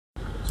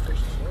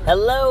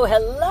Hello,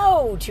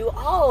 hello to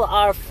all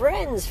our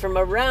friends from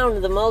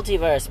around the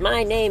multiverse.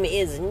 My name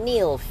is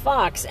Neil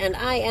Fox, and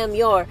I am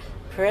your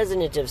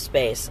President of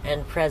Space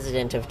and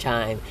President of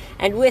Time.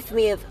 And with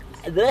me,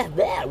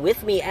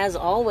 as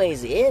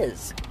always,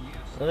 is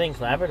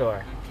Link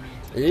Labrador.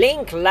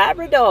 Link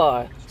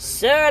Labrador,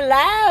 Sir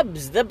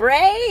Labs, the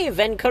brave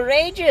and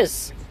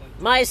courageous,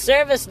 my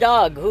service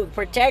dog who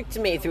protects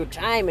me through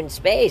time and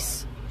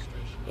space.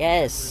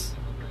 Yes.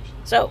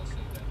 So,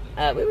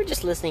 we were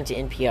just listening to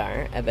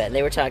NPR about,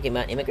 they were talking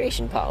about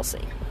immigration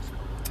policy.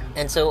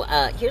 And so,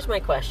 here's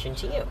my question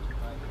to you.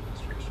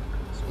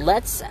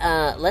 Let's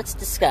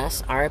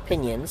discuss our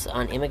opinions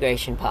on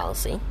immigration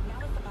policy,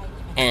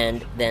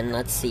 and then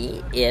let's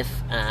see if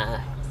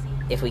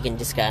we can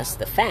discuss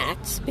the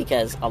facts,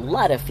 because a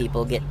lot of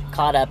people get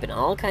caught up in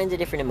all kinds of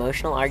different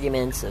emotional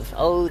arguments of,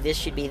 oh, this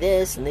should be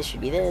this, and this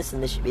should be this,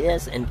 and this should be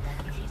this, and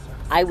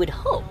I would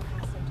hope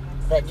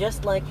that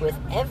just like with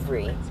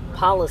every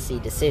policy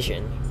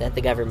decision that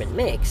the government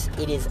makes,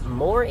 it is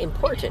more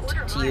important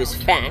to use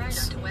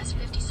facts,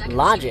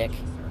 logic,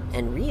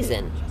 and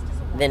reason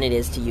than it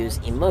is to use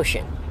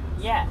emotion.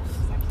 Yes.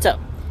 So,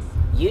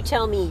 you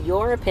tell me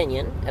your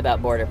opinion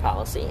about border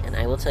policy, and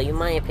I will tell you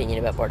my opinion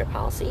about border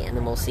policy, and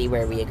then we'll see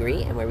where we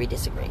agree and where we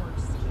disagree.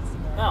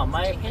 Well,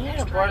 my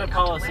opinion of border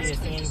policy is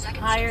the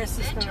entire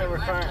system that we're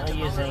currently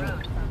using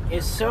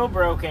is so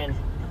broken,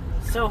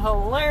 so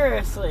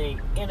hilariously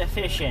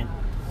inefficient,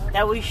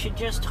 that we should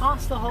just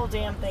toss the whole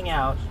damn thing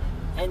out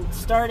and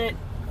start it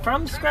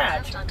from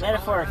scratch,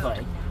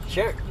 metaphorically.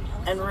 Sure.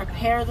 And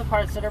repair the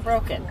parts that are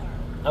broken.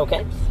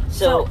 Okay.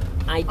 So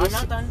I'm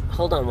not done.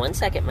 Hold on one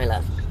second, my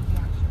love.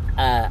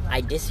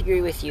 I disagree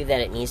with you that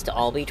it needs to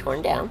all be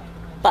torn down,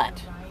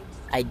 but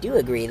I do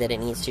agree that it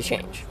needs to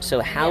change.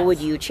 So how would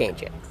you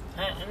change it?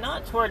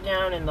 Not torn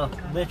down in the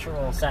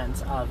literal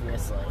sense,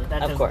 obviously. That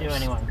doesn't do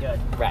anyone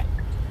good. Right.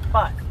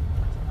 But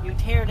you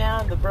tear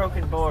down the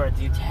broken boards,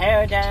 you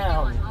tear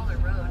down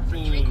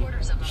the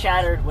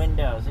shattered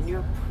windows, and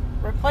you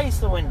replace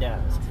the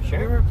windows. Sure.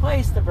 You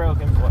replace the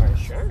broken boards.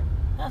 Sure.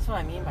 That's what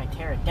I mean by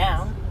tear it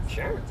down.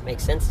 Sure.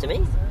 Makes sense to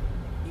me.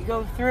 You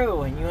go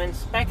through and you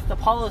inspect the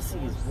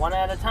policies one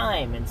at a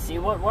time and see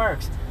what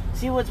works.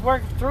 See what's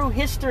worked through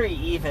history,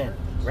 even.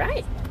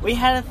 Right. We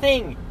had a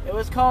thing. It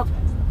was called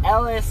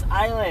Ellis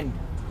Island.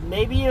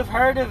 Maybe you've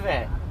heard of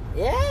it.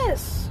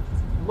 Yes.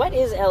 What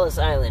is Ellis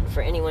Island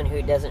for anyone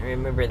who doesn't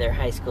remember their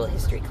high school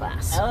history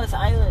class? Ellis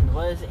Island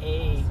was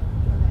a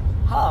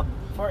hub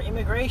for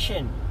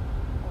immigration.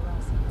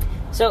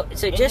 So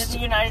into just the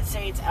United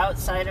States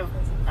outside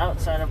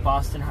of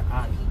Boston,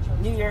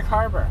 New York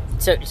Harbor.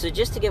 So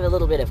just to give a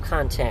little bit of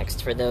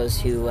context for those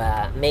who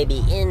may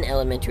be in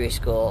elementary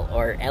school,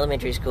 or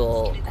elementary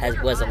school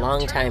was a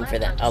long time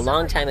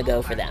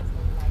ago for them.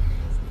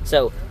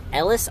 So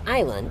Ellis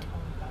Island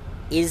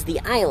is the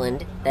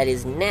island that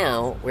is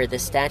now where the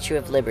Statue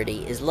of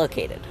Liberty is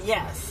located.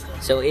 Yes.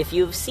 So if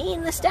you've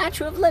seen the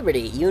Statue of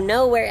Liberty, you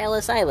know where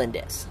Ellis Island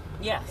is.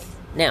 Yes.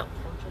 Now,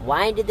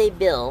 why did they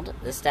build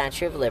the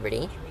Statue of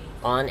Liberty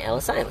on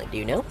Ellis Island? Do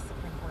you know?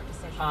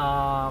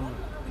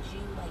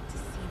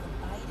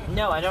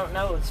 No, I don't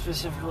know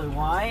specifically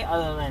why,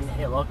 other than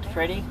it looked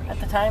pretty at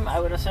the time,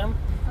 I would assume.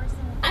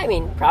 I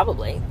mean,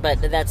 probably, but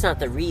that's not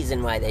the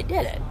reason why they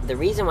did it. The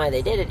reason why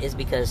they did it is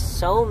because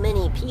so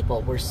many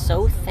people were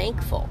so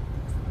thankful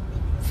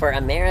for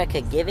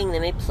America giving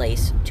them a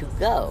place to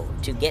go,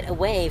 to get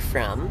away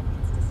from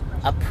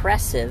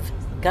oppressive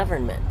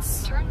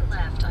governments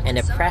and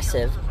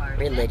oppressive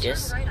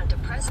religious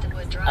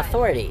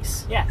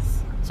authorities.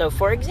 Yes. So,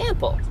 for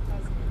example,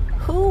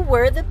 who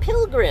were the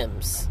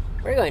Pilgrims?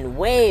 We're going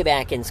way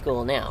back in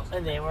school now.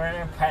 And they were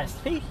an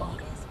oppressed people.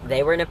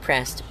 They were an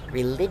oppressed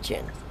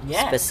religion,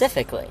 yes.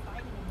 Specifically.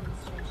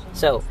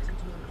 So,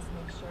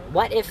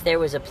 what if there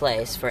was a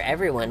place for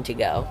everyone to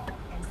go,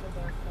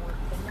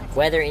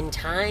 whether in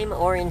time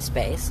or in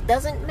space,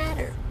 doesn't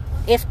matter.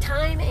 If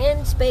time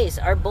and space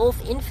are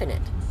both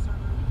infinite,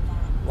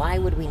 why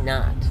would we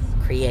not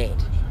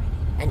create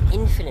an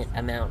infinite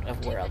amount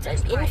of worlds,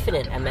 an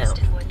infinite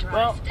amount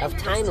of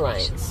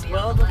timelines?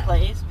 Well, the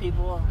place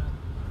people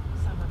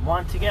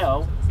want to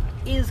go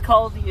is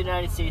called the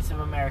United States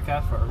of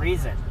America for a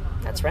reason.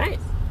 That's right.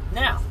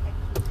 Now,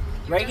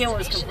 Reagan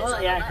was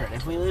completely accurate.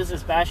 If we lose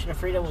this bastion of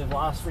freedom, we've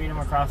lost freedom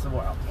across the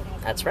world.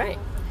 That's right.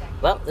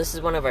 Well, this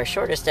is one of our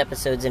shortest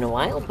episodes in a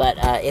while, but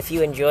if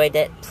you enjoyed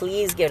it,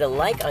 please give it a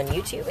like on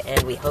YouTube,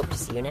 and we hope to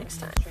see you next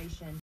time.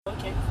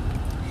 Okay.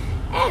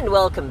 And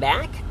welcome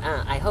back.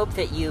 I hope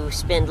that you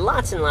spend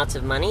lots and lots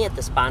of money at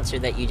the sponsor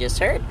that you just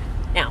heard.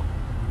 Now,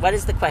 what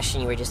is the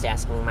question you were just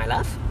asking, my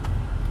love?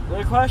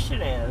 The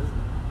question is,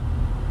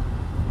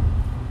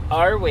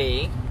 are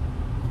we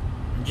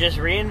just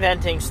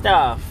reinventing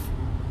stuff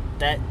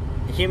that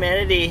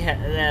humanity,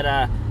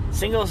 that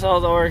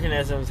single-celled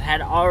organisms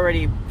had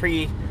already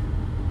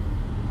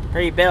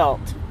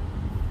pre-built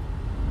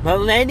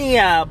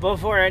millennia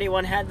before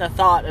anyone had the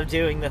thought of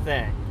doing the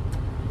thing?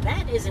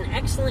 That is an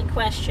excellent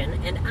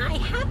question, and I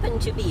happen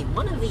to be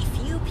one of the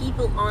few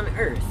people on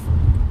Earth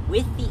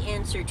with the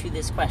answer to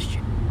this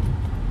question.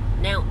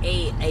 Now,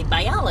 a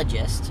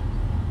biologist,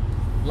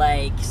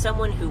 like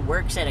someone who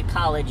works at a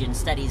college and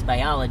studies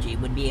biology,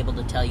 would be able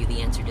to tell you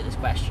the answer to this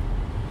question.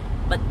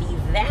 But the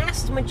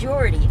vast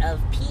majority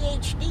of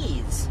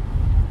PhDs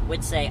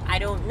would say, I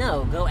don't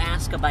know, go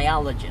ask a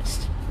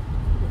biologist.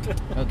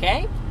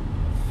 Okay?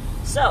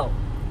 So,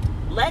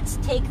 let's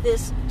take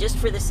this, just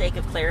for the sake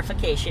of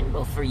clarification,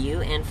 both for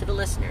you and for the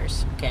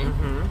listeners, okay?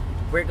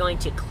 Mm-hmm. We're going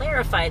to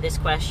clarify this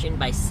question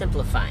by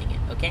simplifying it,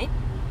 okay?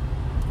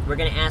 We're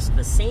going to ask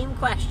the same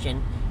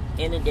question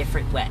in a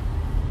different way.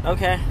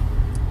 Okay.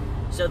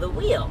 So the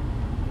wheel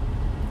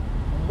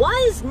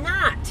was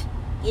not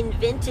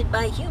invented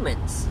by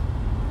humans.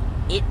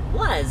 It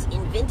was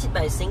invented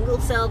by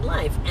single-celled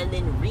life and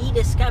then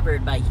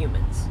rediscovered by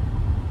humans.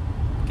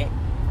 Okay?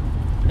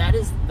 That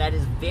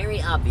is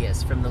very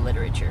obvious from the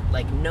literature.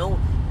 Like, no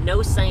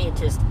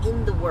scientist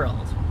in the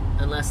world,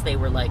 unless they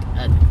were like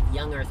a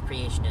young Earth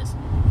creationist,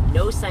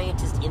 no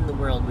scientist in the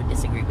world would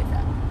disagree with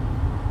that.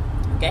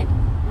 Okay?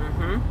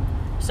 Mm-hmm.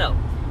 So,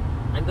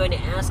 I'm going to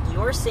ask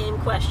your same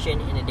question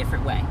in a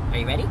different way. Are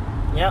you ready?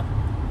 Yep.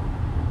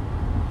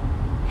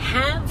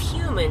 Have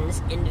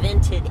humans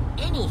invented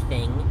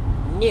anything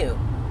new?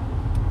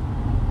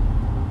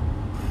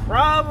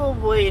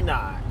 Probably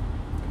not.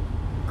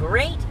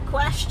 Great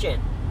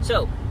question.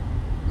 So,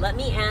 let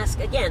me ask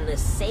again the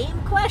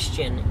same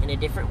question in a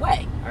different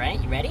way. All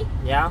right, you ready?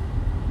 Yeah.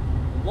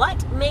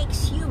 What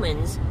makes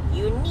humans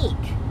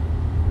unique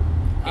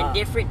and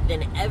different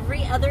than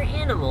every other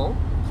animal,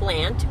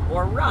 plant,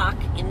 or rock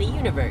in the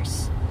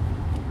universe?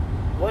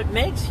 What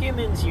makes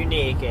humans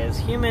unique is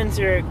humans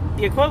are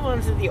the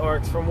equivalent of the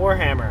orcs from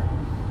Warhammer.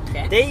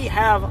 Okay. They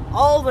have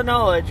all the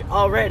knowledge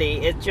already.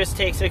 It just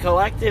takes a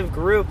collective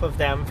group of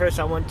them for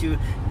someone to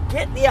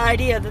get the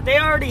idea that they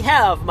already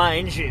have,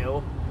 mind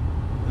you.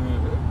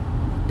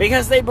 Mm-hmm.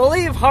 Because they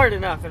believe hard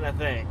enough in a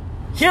thing.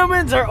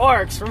 Humans are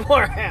orcs from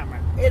Warhammer.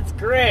 It's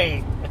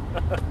great.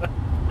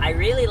 I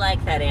really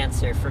like that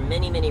answer for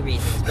many, many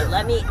reasons. But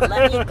let me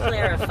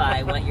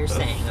clarify what you're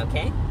saying,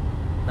 okay?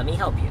 Let me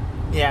help you.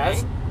 Yes.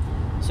 Okay?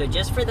 So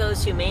just for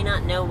those who may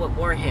not know what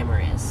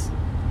Warhammer is,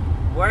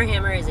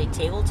 Warhammer is a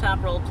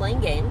tabletop role-playing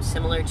game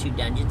similar to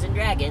Dungeons &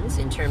 Dragons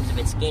in terms of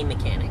its game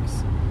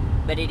mechanics.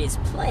 But it is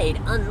played,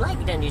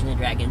 unlike Dungeons &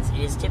 Dragons, it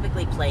is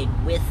typically played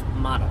with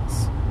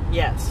models.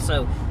 Yes.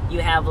 So you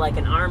have like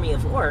an army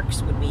of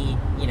orcs would be,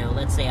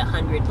 let's say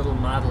 100 little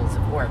models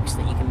of orcs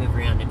that you can move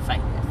around and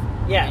fight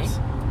with. Yes.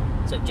 Okay?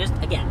 So just,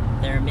 again,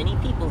 there are many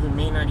people who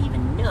may not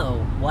even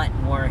know what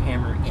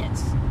Warhammer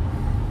is.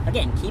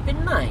 Again, keep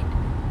in mind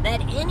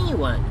that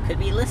anyone could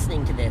be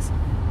listening to this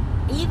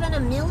even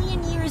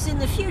 1,000,000 years in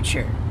the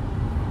future,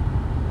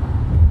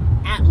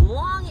 at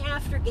long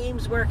after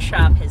Games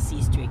Workshop has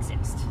ceased to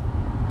exist.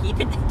 Keep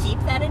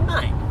that in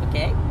mind,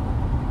 okay?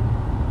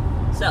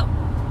 So,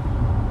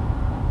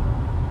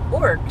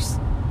 orcs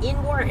in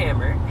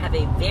Warhammer have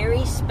a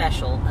very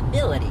special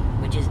ability,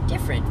 which is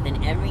different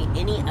than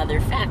any other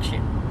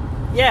faction.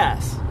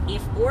 Yes.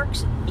 If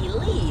orcs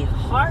believe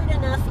hard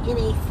enough in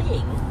a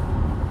thing,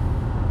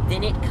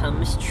 then it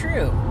comes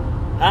true.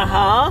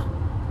 Uh-huh.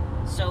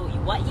 So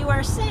what you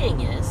are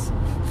saying is,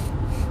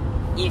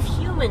 if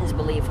humans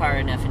believe hard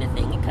enough in a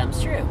thing, it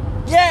comes true.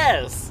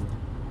 Yes!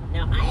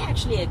 Now, I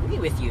actually agree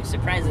with you,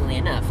 surprisingly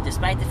enough,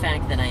 despite the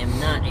fact that I am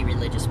not a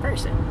religious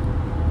person.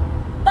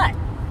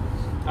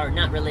 Or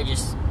not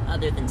religious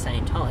other than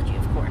Scientology,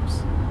 of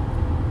course.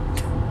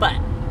 But,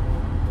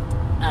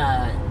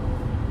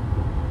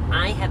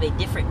 I have a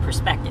different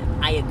perspective.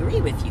 I agree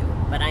with you,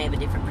 but I have a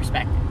different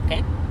perspective,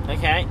 okay?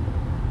 Okay.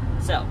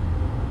 So,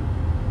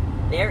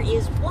 there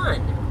is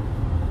one,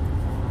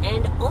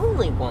 and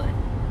only one,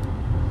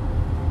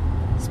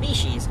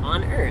 species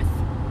on Earth,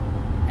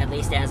 at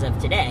least as of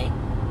today,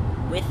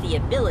 with the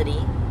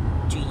ability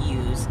to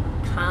use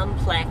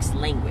complex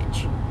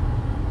language.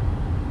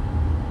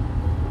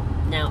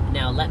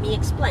 Now, let me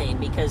explain,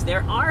 because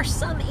there are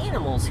some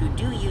animals who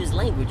do use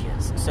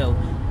languages. So,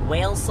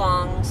 whale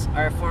songs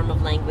are a form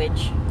of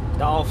language.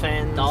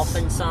 Dolphins.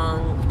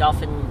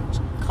 Dolphin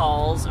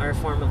calls are a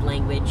form of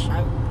language.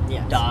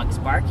 Yes. Dogs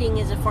barking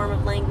is a form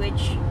of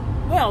language.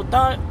 Well,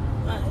 to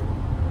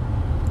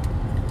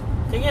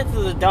get to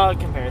the dog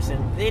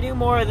comparison, they do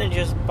more than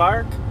just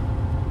bark.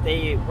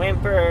 They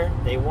whimper,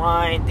 they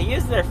whine, they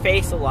use their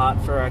face a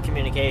lot for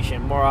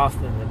communication, more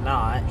often than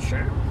not.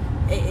 Sure.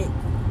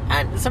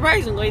 And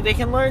surprisingly, they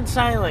can learn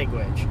sign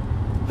language.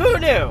 Who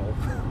knew?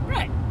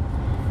 Right.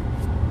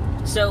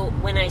 So,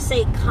 when I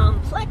say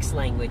complex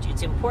language,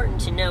 it's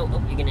important to know...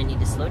 Oh, you're going to need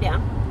to slow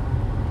down.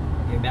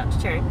 You're about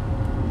to turn.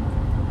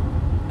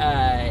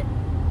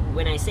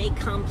 When I say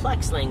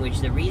complex language,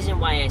 the reason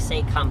why I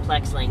say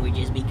complex language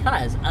is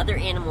because other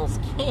animals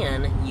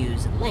can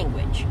use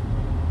language.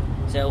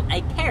 So,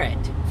 a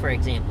parrot, for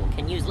example,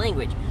 can use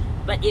language.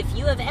 But if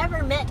you have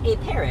ever met a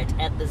parrot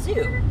at the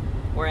zoo,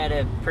 or at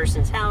a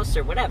person's house,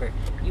 or whatever,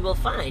 you will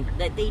find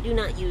that they do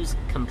not use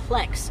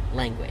complex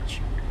language.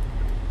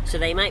 So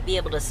they might be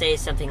able to say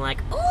something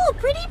like, "Oh,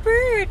 pretty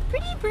bird,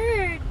 pretty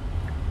bird."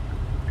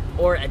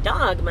 Or a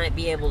dog might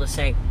be able to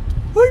say,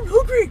 "I'm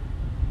hungry."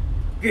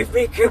 Give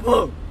me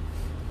kibble!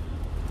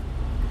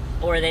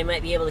 Or they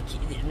might be able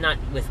to, not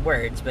with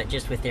words, but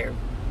just with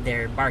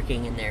their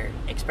barking and their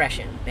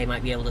expression. They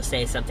might be able to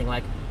say something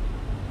like,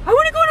 I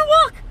want to go on a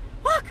walk!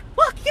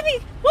 Walk! Give me,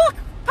 walk!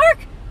 Park!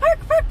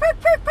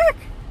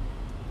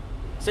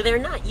 So they're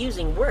not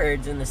using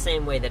words in the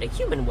same way that a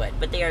human would,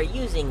 but they are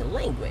using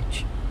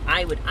language.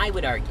 I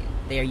would argue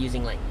they are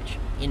using language,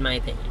 in my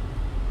opinion.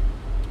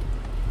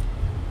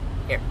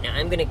 Here, now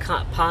I'm going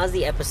to pause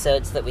the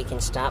episode so that we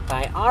can stop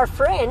by our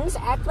friends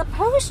at the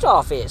post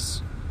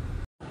office.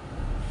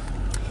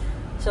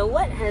 So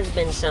what has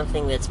been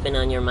something that's been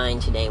on your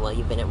mind today while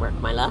you've been at work,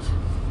 my love?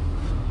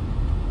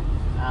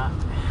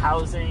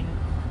 Housing.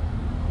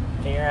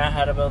 Figure out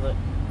how to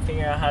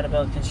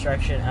build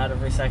construction out of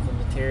recycled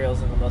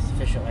materials in the most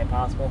efficient way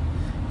possible.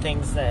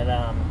 Things that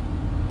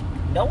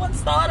no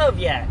one's thought of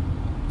yet.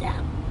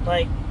 Yeah.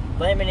 Like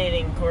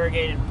laminating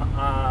corrugated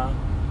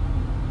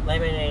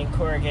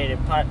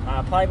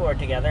plyboard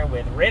together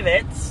with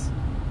rivets.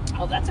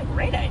 Oh, that's a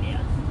great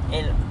idea.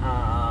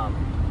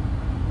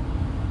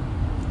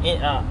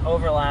 In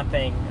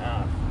overlapping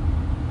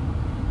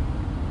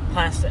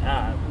plastic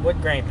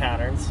wood grain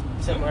patterns,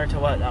 similar to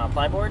what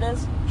plyboard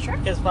is. Sure.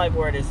 Because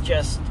plyboard is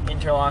just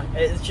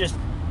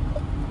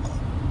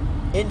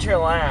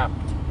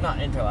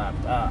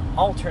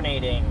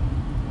alternating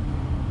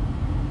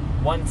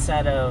one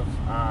set of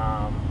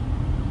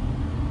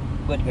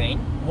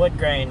Wood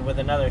grain with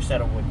another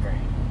set of wood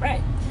grain.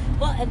 Right.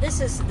 Well, and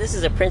this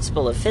is a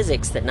principle of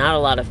physics that not a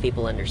lot of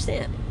people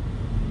understand.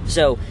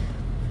 So,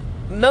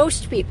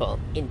 most people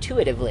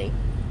intuitively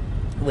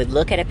would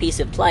look at a piece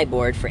of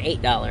plyboard for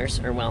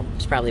 $8, or well,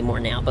 it's probably more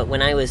now. But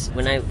when I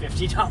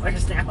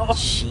 $50 now.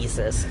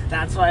 Jesus,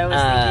 That's why I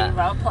was thinking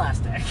about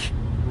plastic.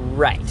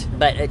 Right.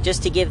 But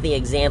just to give the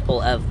example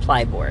of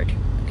plyboard,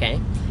 okay,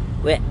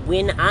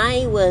 when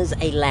I was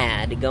a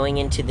lad going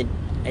into the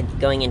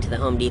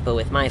Home Depot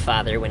with my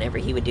father, whenever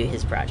he would do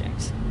his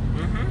projects,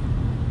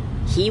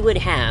 he would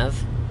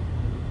have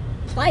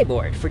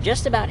plyboard for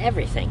just about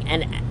everything,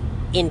 and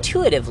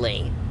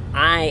intuitively,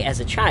 I, as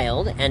a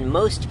child, and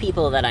most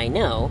people that I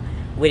know,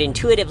 would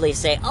intuitively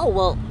say, oh,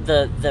 well,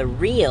 the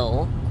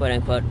real,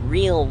 quote-unquote,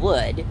 real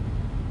wood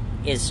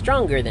is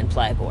stronger than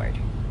plyboard.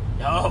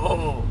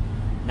 No,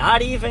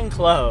 not even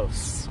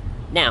close.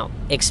 Now,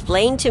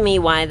 explain to me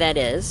why that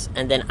is,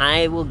 and then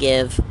I will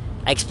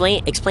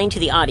explain to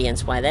the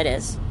audience why that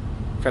is,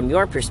 from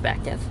your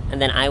perspective,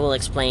 and then I will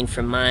explain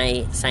from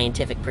my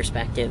scientific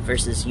perspective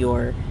versus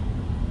your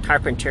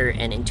carpenter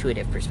and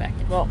intuitive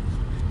perspective. Well,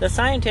 the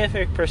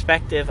scientific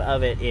perspective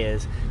of it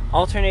is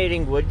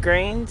alternating wood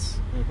grains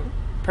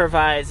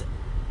provides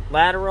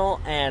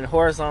lateral and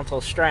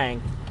horizontal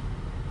strength.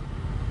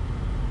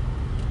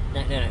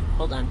 No.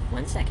 Hold on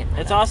 1 second.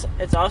 It's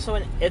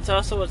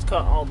also what's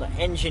called the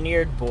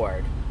engineered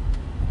board.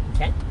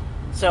 Okay.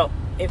 So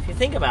if you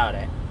think about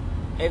it,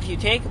 if you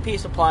take a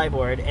piece of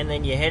plyboard and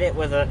then you hit it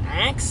with an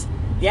axe,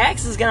 the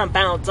axe is gonna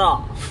bounce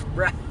off.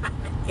 Right.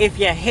 If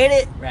you hit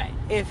it, Right.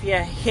 If you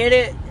hit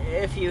a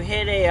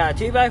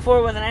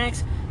 2x4 with an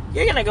axe,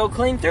 you're gonna go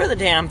clean through the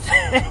damn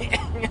thing.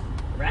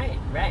 Right.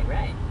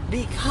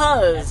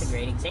 Because That's a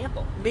great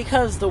example.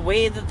 Because the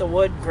way that the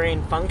wood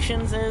grain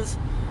functions is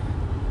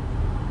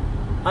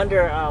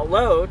under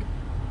load.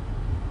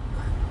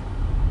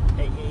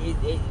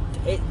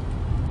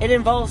 It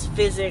involves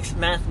physics,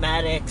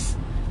 mathematics.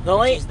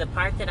 Which is the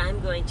part that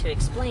I'm going to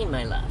explain,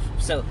 my love.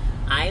 So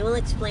I will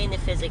explain the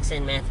physics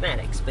and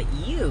mathematics, but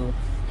you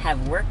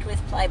have worked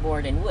with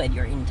plyboard and wood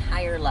your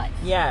entire life.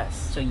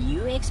 Yes. So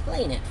you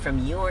explain it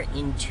from your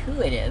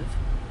intuitive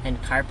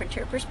and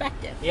carpenter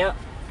perspective. Yep.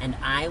 And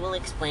I will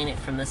explain it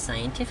from the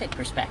scientific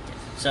perspective.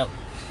 So,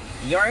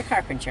 you're a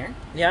carpenter.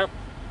 Yep.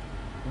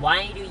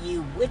 Why do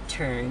you wood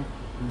turn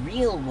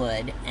real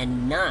wood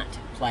and not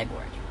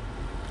plyboard?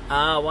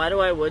 Why do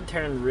I wood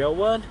turn real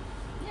wood?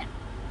 Yeah.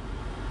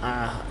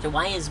 So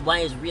why is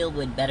real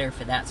wood better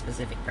for that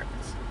specific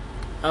purpose?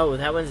 Oh,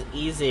 that was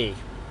easy.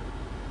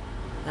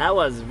 That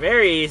was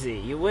very easy.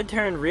 You would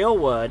turn real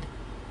wood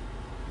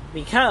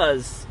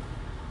because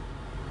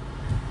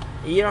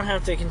you don't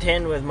have to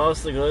contend with most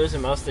of the glues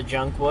and most of the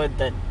junk wood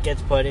that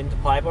gets put into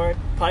plyboard.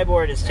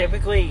 Plyboard is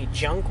typically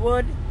junk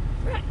wood.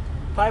 Right.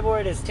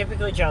 Plyboard is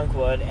typically junk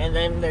wood, and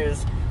then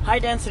there's high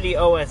density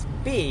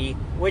OSB,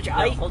 which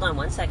Hold on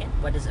 1 second.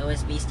 What does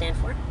OSB stand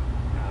for?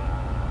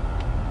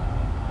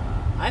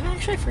 I've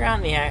actually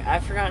forgotten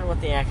I've forgotten what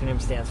the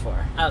acronym stands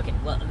for. Okay,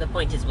 well, the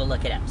point is we'll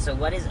look it up. So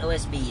what is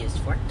OSB used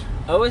for?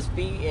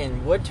 OSB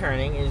in wood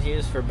turning is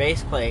used for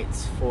base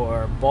plates,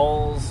 for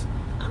bowls,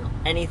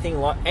 anything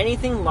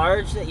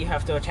large that you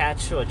have to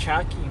attach to a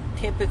chuck. You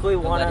typically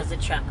want to... What is a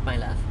chuck, my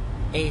love?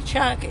 A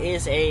chuck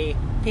is a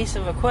piece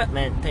of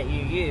equipment that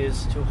you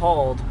use to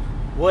hold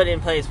wood in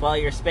place while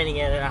you're spinning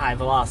it at a high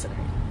velocity.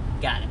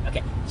 Got it.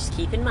 Okay, just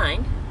keep in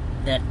mind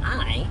that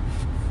I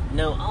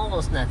know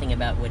almost nothing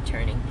about wood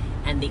turning,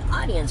 and the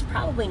audience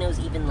probably knows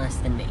even less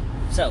than me.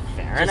 So,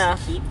 Fair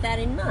enough. Keep that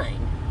in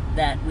mind,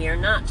 that we are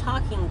not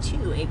talking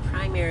to a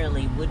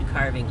primarily wood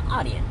carving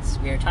audience.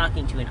 We are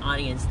talking to an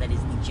audience that is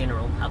the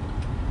general public.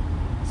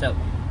 So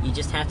you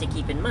just have to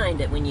keep in mind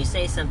that when you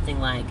say something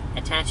like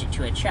attach it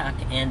to a chuck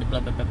and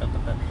blah blah blah blah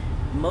blah blah,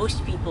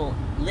 most people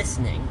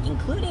listening,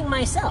 including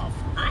myself,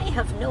 I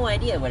have no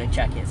idea what a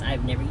chuck is.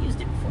 I've never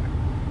used it before.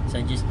 So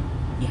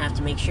you have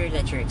to make sure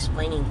that you're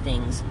explaining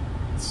things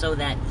so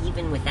that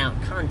even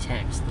without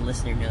context, the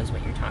listener knows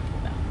what you're talking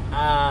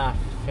about.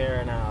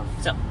 Fair enough.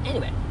 So,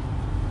 anyway.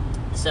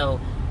 So,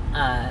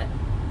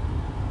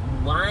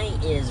 why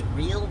is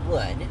real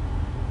wood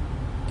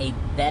a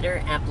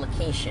better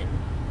application,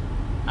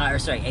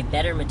 a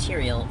better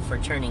material for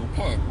turning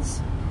pens,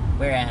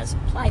 whereas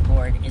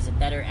plyboard is a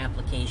better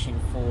application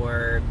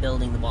for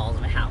building the walls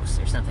of a house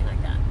or something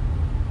like that?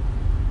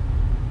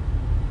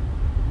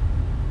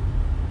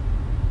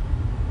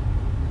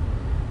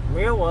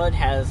 Real wood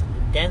has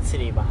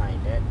density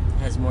behind it.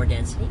 Has more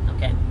density?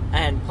 Okay.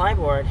 And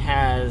plyboard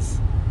has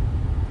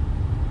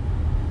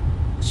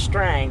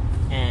strength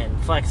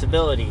and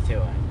flexibility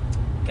to it.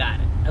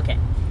 Got it. Okay.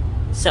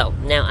 So,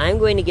 now I'm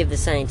going to give the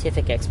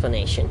scientific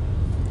explanation.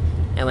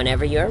 And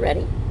whenever you're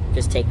ready,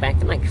 just take back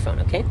the microphone,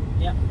 okay?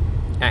 Yep.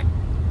 Alright.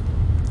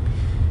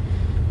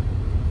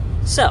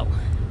 So,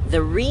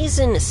 the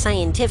reason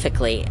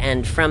scientifically,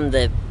 and from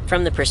the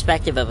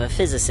perspective of a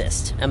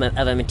physicist, of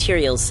a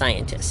materials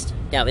scientist.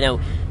 Now,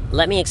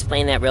 let me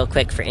explain that real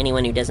quick for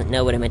anyone who doesn't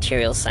know what a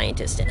materials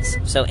scientist is.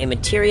 So, a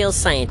materials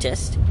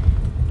scientist,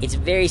 it's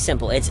very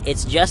simple.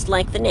 It's just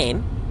like the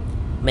name,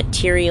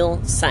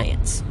 material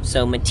science.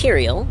 So,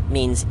 material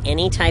means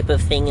any type of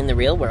thing in the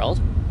real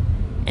world,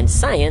 and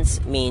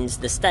science means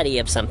the study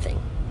of something.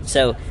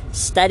 So,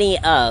 study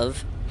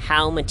of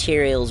how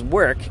materials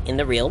work in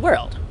the real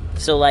world.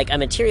 So, like a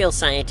material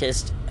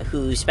scientist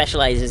who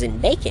specializes in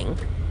baking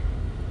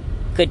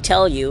could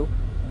tell you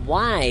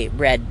why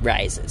bread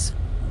rises,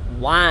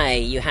 why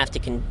you have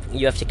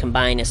to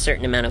combine a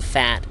certain amount of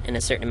fat and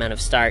a certain amount of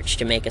starch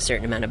to make a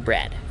certain amount of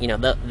bread. You know,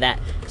 that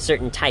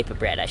certain type of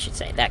bread, I should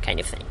say, that kind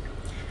of thing.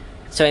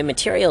 So a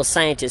material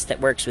scientist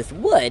that works with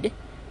wood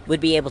would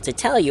be able to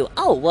tell you,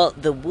 oh, well,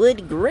 the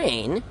wood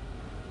grain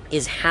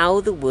is how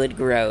the wood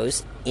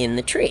grows in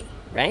the tree,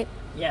 right?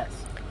 Yes.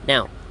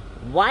 Now,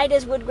 why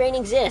does wood grain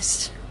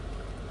exist?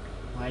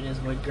 Why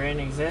does wood grain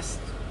exist?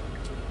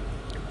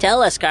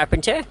 Tell us,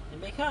 Carpenter.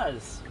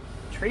 Because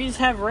trees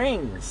have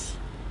rings.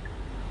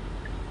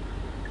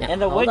 Now,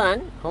 And the hold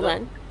wood,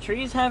 on.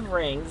 Trees have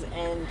rings,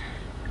 and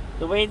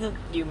the way that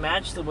you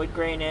match the wood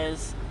grain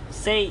is,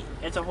 say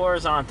it's a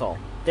horizontal.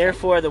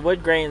 Therefore, the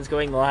wood grain is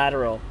going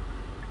lateral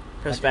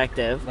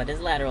perspective. What does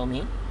lateral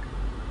mean?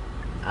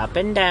 Up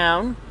and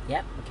down.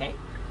 Yep, okay.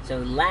 So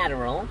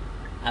lateral,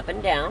 up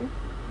and down,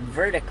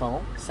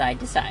 vertical, side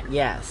to side.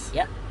 Yes.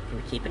 Yep,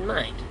 and keep in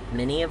mind,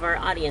 many of our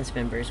audience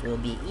members will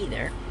be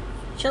either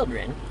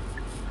children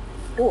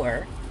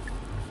or,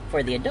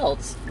 for the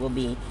adults, will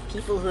be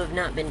people who have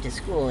not been to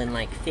school in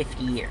like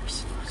 50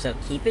 years. So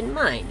keep in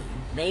mind,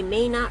 they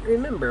may not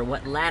remember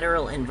what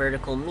lateral and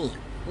vertical mean.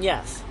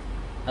 Yes.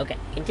 Okay,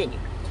 continue.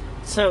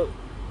 So,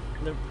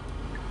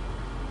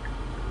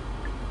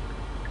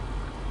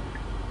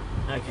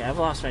 okay, I've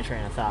lost my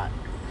train of thought.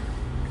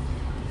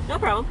 No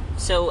problem.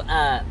 So,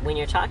 when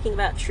you're talking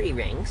about tree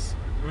rings,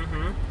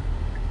 Mm-hmm.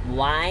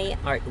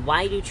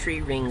 why do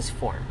tree rings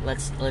form?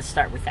 Let's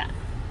start with that.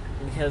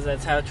 Because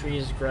that's how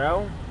trees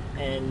grow,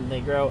 and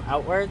they grow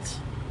outwards.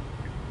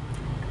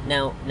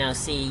 Now,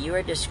 see, you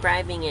are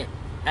describing it,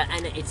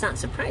 and it's not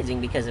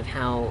surprising because of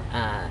how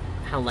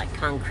like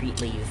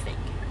concretely you think.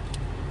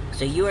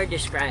 So you are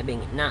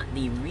describing not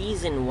the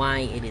reason why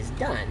it is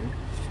done,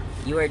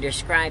 you are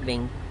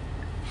describing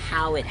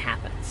how it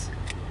happens.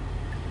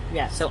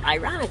 Yes. So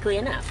ironically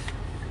enough,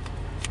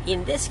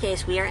 in this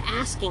case, we are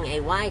asking a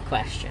why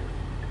question,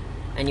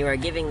 and you are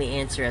giving the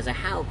answer as a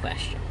how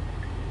question.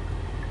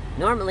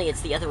 Normally,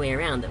 it's the other way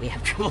around that we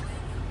have trouble.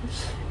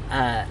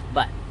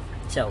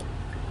 So,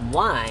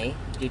 why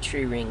do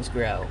tree rings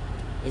grow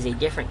is a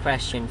different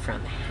question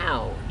from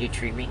how do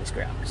tree rings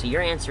grow. So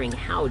you're answering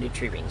how do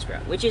tree rings grow,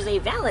 which is a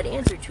valid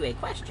answer to a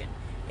question.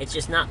 It's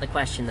just not the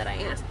question that I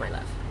asked, my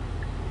love.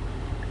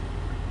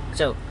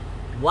 So,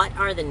 what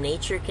are the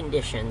nature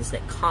conditions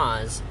that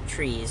cause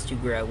trees to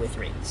grow with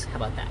rings? How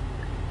about that?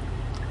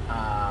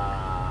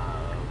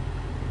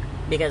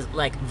 Because,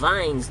 like,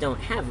 vines don't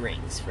have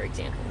rings, for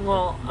example.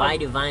 Well, why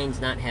do vines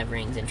not have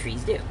rings and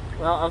trees do?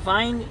 Well, a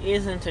vine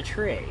isn't a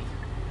tree.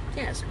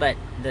 Yes, but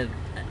the...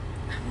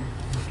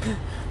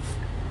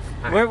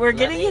 We're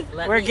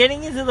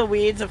getting into the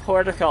weeds of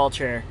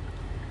horticulture.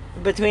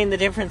 Between the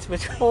difference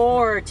between...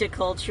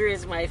 Horticulture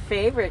is my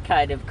favorite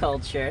kind of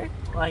culture.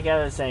 Like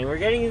I was saying, we're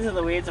getting into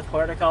the weeds of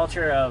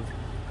horticulture of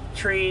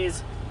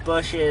trees,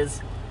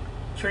 bushes,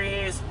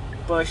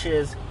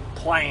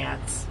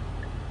 plants.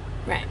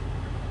 Right.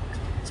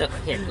 So,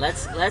 here,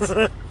 let's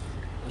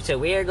so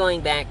we are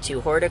going back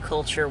to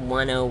Horticulture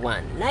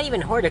 101. Not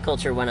even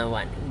Horticulture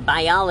 101.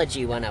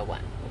 Biology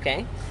 101,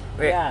 okay?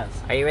 Yes.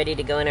 Are you ready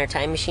to go in our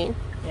time machine?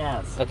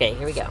 Yes. Okay,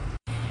 here we go.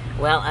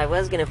 Well, I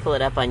was going to pull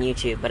it up on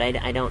YouTube, but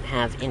I don't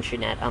have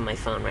intranet on my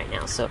phone right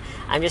now. So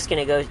I'm just going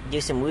to go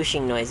do some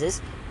whooshing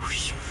noises.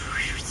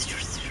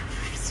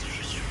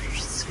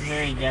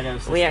 very ghetto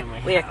system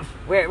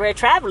we're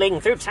traveling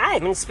through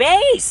time and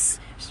space.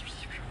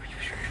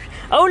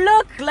 Oh,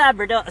 look,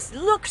 Labrador.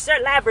 Look, Sir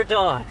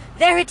Labrador.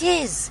 There it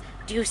is.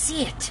 Do you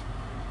see it?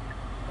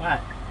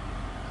 What?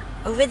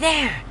 Over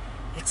there.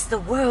 It's the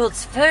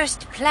world's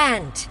first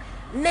plant.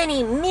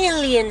 Many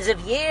millions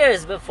of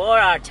years before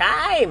our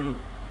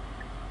time.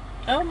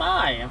 Oh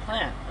my, a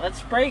plant.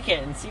 Let's break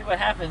it and see what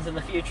happens in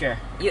the future.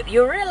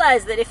 You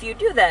realize that if you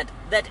do that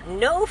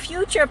no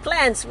future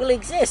plants will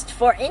exist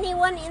for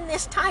anyone in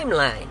this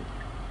timeline.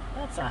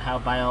 That's not how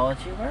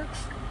biology works.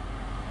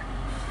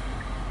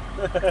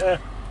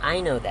 I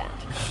know that.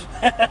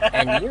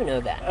 And you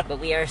know that. But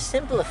we are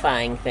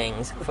simplifying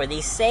things for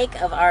the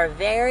sake of our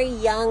very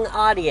young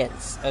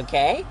audience,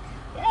 okay?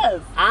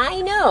 Yes.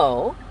 I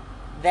know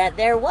that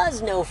there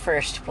was no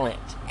first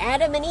plant.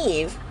 Adam and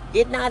Eve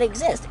did not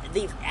exist.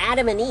 The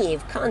Adam and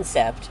Eve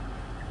concept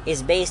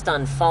is based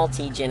on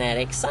faulty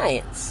genetic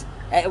science.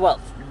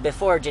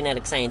 Before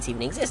genetic science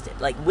even existed.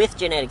 Like, with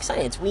genetic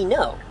science, we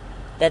know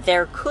that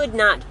there could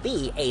not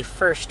be a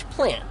first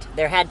plant.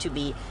 There had to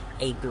be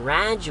a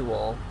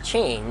gradual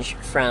change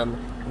from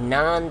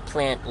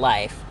non-plant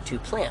life to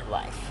plant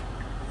life.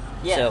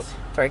 Yes. So,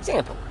 for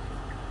example,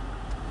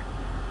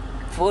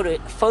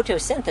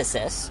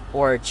 photosynthesis,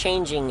 or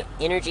changing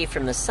energy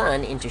from the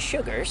sun into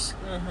sugars,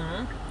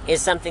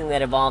 is something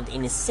that evolved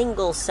in a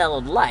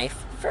single-celled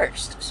life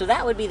first. So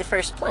that would be the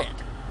first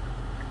plant.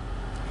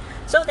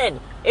 So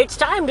then, it's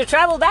time to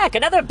travel back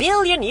another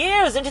billion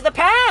years into the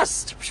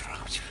past.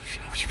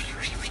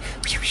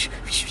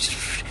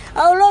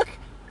 Oh, look!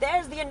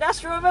 There's the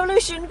Industrial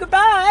Revolution.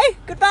 Goodbye!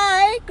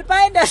 Goodbye!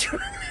 Goodbye, Industrial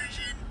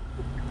Revolution!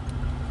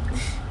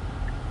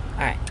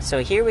 Alright, so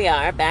here we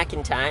are, back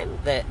in time.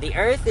 The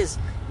Earth is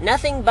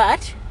nothing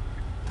but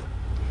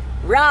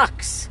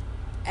rocks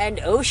and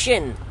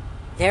ocean.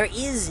 There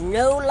is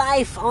no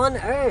life on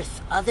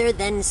Earth other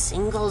than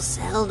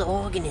single-celled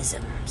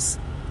organisms.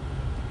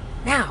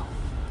 Now,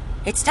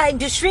 it's time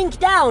to shrink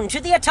down to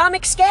the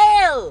atomic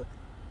scale!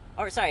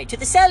 To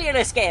the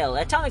cellular scale.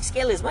 Atomic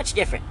scale is much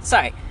different.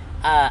 Sorry.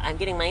 I'm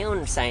getting my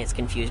own science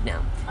confused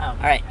now. Oh.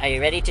 Alright, are you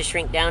ready to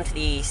shrink down to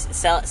the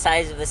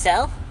size of the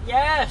cell?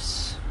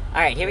 Yes!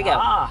 Alright, here we go.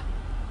 Ah.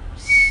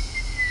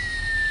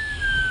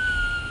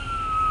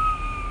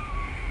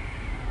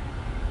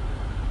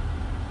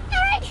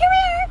 Alright, here we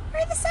are.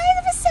 We're the size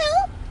of a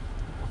cell.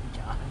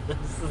 God,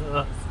 this is...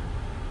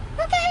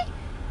 Okay.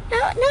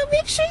 Now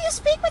make sure you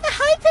speak with a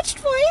high-pitched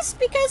voice,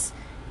 because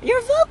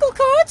your vocal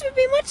cords would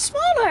be much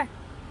smaller.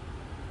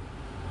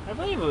 I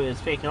believe we would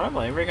speak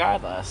normally,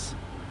 regardless.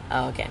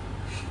 Oh, okay.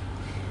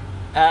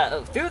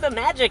 Through the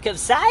magic of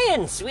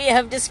science, we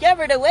have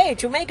discovered a way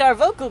to make our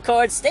vocal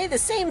cords stay the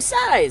same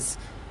size.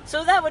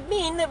 So that would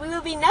mean that we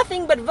will be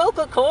nothing but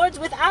vocal cords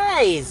with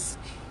eyes.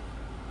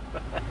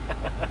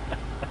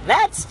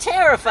 That's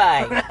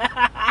terrifying.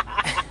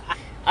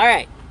 All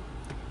right.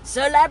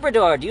 Sir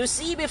Labrador, do you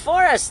see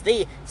before us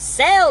the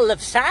cell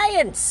of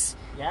science?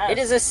 Yes. It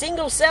is a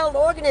single-celled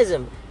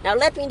organism. Now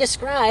let me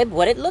describe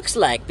what it looks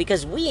like,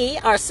 because we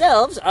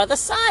ourselves are the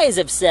size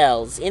of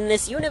cells in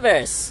this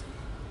universe.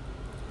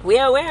 We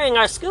are wearing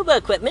our scuba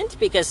equipment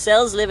because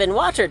cells live in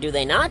water, do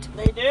they not?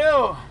 They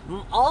do.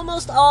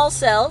 Almost all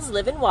cells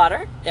live in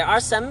water. There are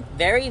some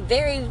very,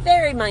 very,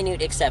 very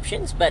minute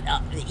exceptions, but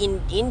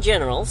in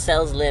general,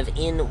 cells live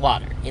in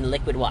water, in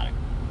liquid water.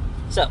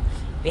 So,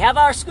 we have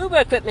our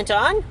scuba equipment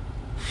on.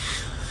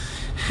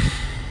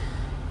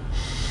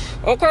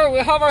 Okay, we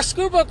have our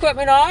scuba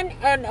equipment on,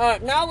 and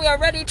now we are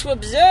ready to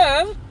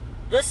observe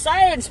the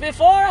science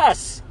before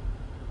us.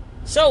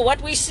 So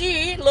what we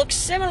see looks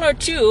similar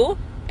to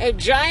a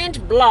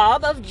giant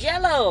blob of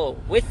Jell-O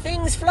with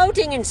things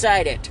floating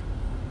inside it.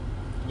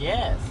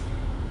 Yes.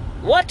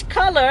 What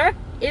color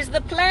is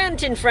the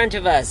plant in front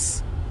of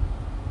us?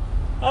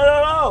 I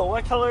don't know.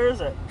 What color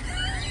is it?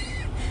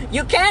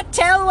 You can't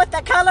tell what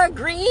the color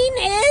green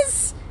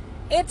is?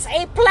 It's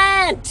a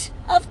plant.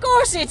 Of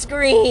course it's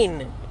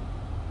green.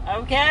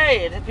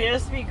 Okay, it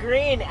appears to be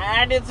green,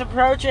 and it's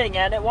approaching,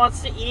 and it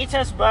wants to eat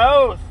us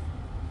both.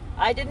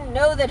 I didn't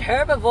know that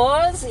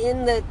herbivores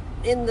in the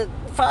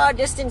far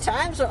distant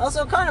times were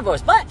also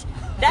carnivores, but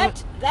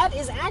that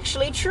is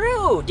actually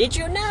true. Did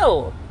you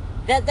know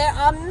that there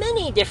are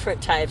many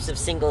different types of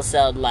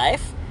single-celled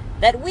life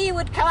that we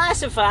would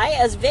classify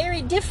as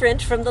very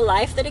different from the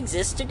life that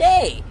exists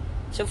today?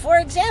 So, for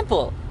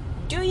example,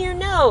 do you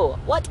know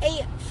what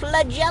a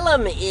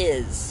flagellum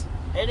is?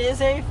 It is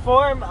a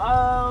form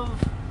of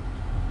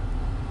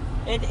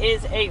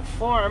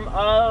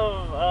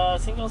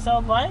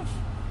single-celled life?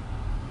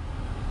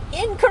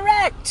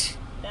 Incorrect!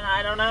 Then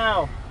I don't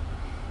know.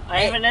 I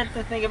haven't had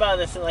to think about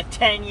this in like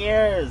 10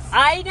 years.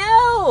 I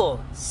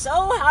know!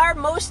 So have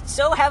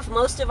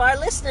most of our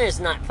listeners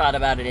not thought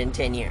about it in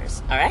 10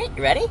 years. Alright,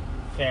 you ready?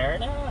 Fair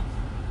enough.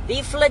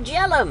 The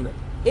flagellum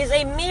is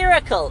a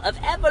miracle of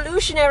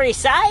evolutionary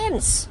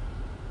science.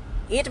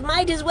 It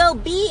might as well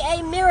be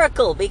a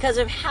miracle because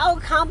of how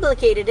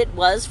complicated it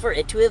was for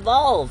it to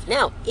evolve.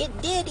 Now,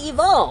 it did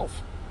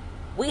evolve.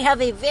 we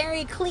have a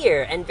very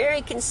clear and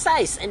very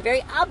concise and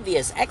very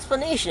obvious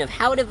explanation of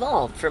how it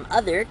evolved from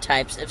other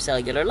types of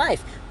cellular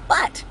life.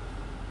 But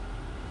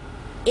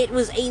it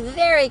was a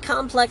very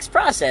complex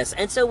process,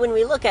 and so when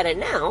we look at it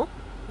now,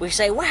 we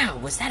say, wow,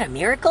 was that a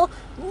miracle?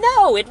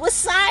 No, it was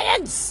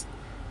science!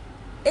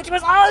 It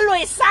was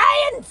always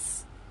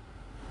science!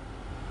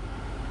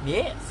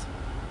 Yes.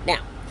 Now,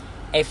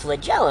 a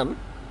flagellum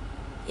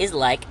is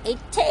like a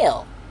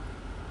tail.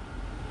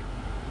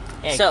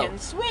 It So- can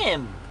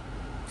swim.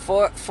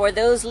 For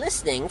those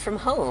listening from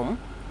home,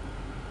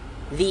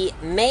 the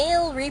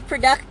male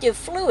reproductive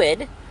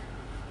fluid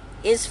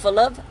is full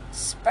of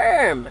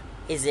sperm,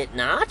 is it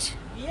not?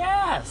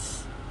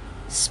 Yes.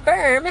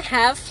 Sperm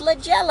have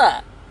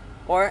flagella,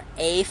 or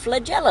a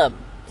flagellum.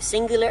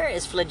 Singular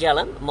is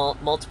flagellum,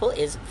 multiple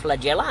is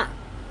flagella.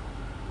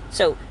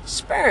 So,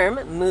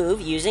 sperm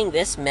move using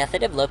this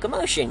method of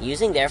locomotion,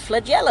 using their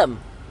flagellum.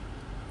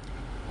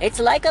 It's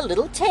like a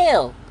little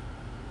tail.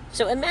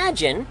 So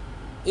imagine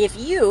if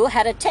you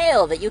had a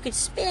tail that you could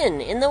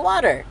spin in the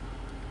water,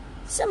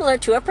 similar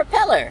to a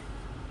propeller.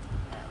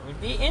 That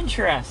would be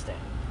interesting.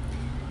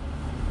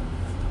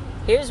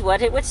 Here's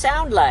what it would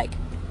sound like.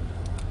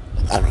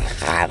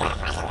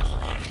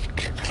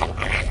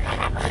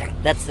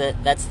 That's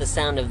the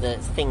sound of the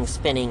thing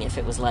spinning if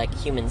it was like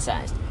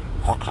human-sized.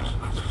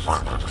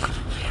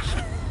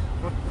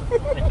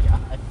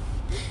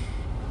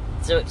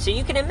 So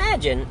you can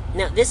imagine.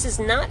 Now, this is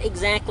not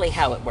exactly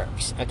how it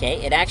works.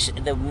 Okay,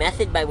 the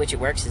method by which it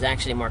works is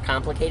actually more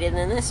complicated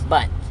than this,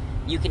 but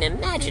you can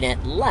imagine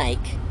it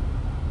like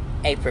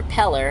a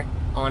propeller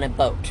on a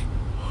boat.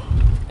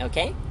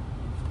 Okay,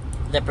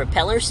 the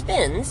propeller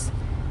spins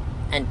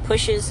and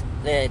pushes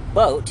the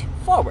boat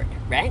forward,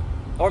 right,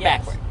 or Yes.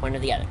 backward, one or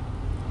the other.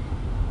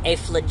 A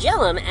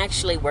flagellum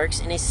actually works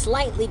in a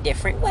slightly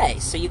different way.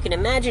 So you can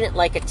imagine it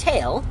like a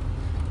tail,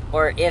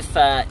 or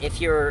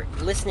if you're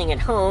listening at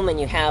home and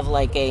you have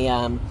like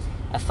a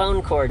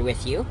phone cord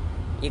with you,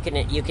 you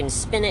can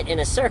spin it in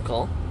a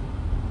circle,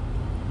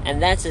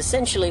 and that's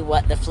essentially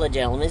what the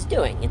flagellum is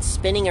doing. It's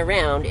spinning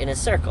around in a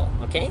circle.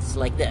 Okay, so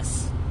like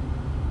this.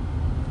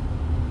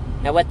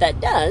 Now what that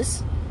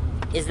does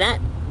is that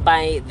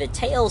by the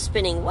tail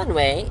spinning one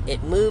way,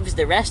 it moves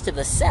the rest of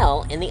the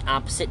cell in the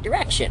opposite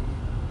direction.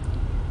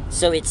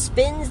 So it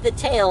spins the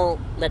tail,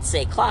 let's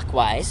say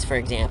clockwise, for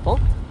example,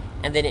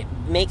 and then it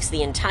makes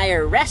the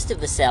entire rest of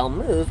the cell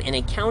move in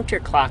a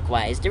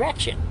counterclockwise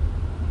direction.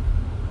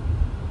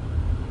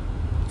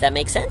 Does that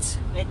make sense?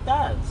 It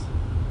does.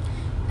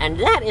 And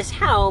that is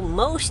how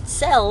most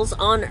cells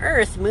on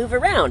Earth move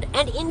around.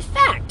 And in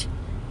fact,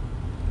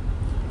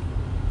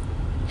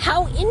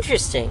 how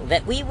interesting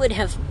that we would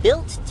have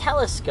built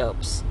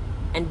telescopes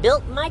and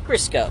built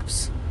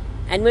microscopes.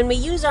 And when we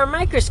use our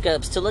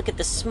microscopes to look at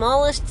the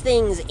smallest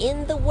things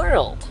in the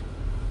world,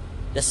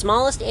 the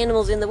smallest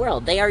animals in the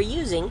world, they are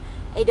using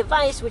a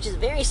device which is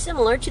very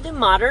similar to the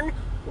modern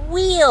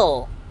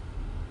wheel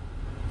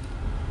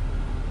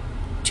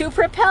to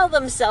propel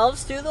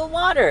themselves through the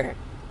water.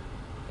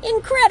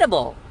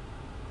 Incredible!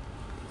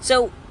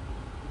 So,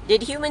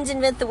 did humans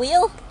invent the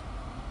wheel?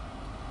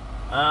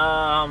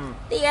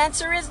 The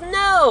answer is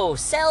no!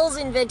 Cells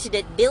invented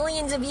it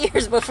billions of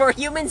years before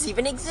humans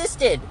even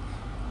existed.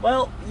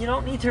 Well, you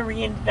don't need to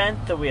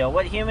reinvent the wheel.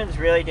 What humans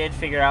really did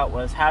figure out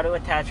was how to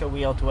attach a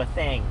wheel to a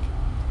thing.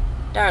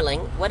 Darling,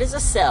 what is a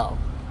cell?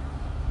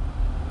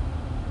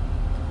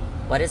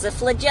 What is a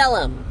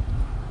flagellum?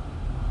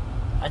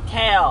 A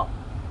tail.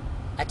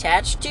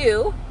 Attached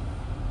to?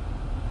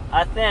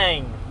 A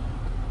thing.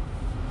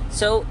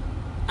 So,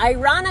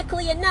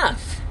 ironically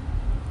enough,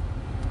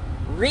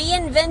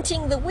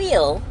 reinventing the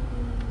wheel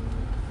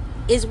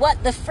is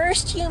what the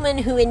first human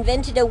who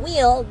invented a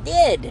wheel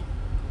did.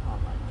 Oh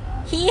my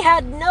god. He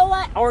had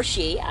no, or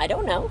she, I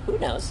don't know, who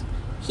knows.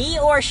 He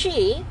or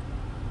she,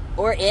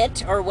 or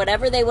it, or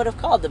whatever they would have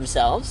called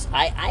themselves.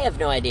 I have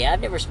no idea.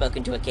 I've never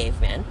spoken to a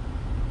caveman.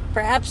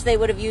 Perhaps they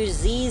would have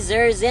used ze,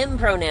 zer, zim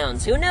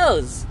pronouns. Who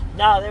knows?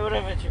 No,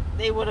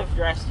 they would have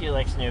dressed you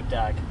like Snoop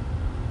Dogg.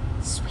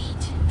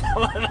 Sweet.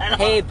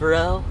 Hey,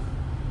 bro.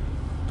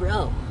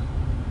 Bro.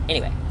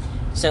 Anyway,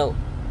 so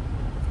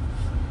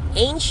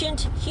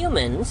ancient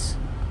humans,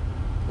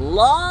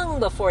 long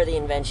before the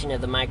invention of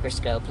the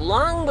microscope,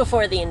 long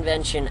before the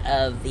invention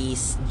of the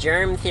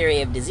germ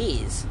theory of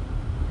disease,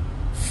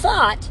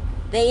 thought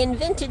they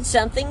invented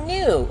something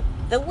new,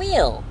 the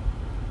wheel.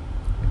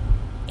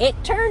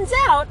 It turns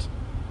out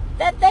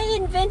that they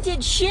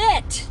invented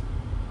shit.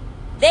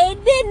 They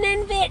didn't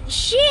invent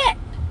shit.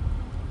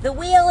 The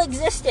wheel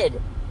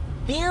existed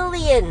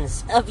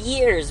billions of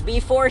years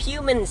before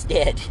humans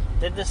did.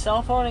 Did the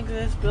cell phone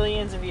exist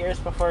billions of years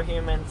before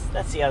humans?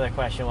 That's the other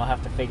question we'll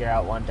have to figure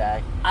out one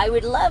day. I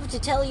would love to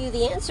tell you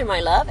the answer, my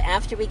love,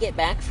 after we get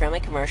back from a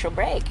commercial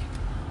break.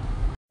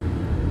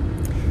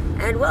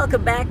 And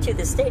welcome back to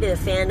the State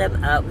of the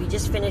Fandom. We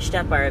just finished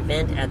up our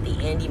event at the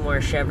Andy Moore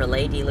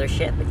Chevrolet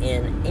dealership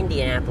in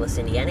Indianapolis,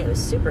 Indiana. It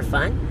was super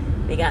fun.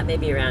 We got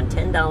maybe around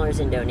 $10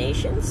 in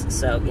donations,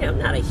 so,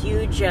 not a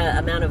huge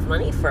amount of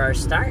money for our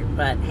start,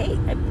 but hey,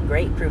 a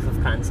great proof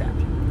of concept.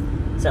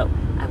 So,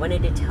 I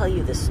wanted to tell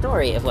you the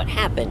story of what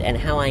happened and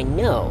how I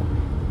know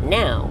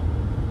now,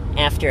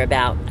 after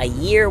about a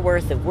year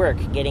worth of work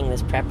getting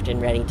this prepped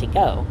and ready to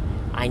go,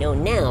 I know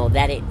now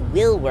that it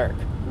will work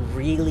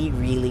really,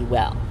 really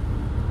well.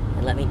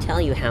 And let me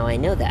tell you how I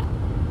know that.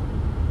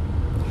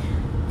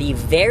 The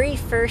very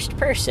first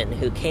person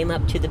who came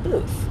up to the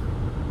booth,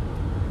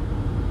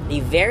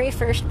 the very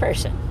first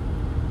person,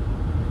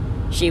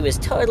 she was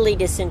totally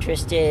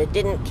disinterested,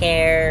 didn't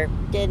care,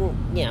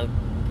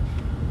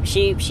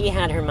 she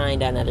had her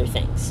mind on other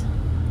things.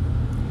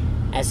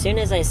 As soon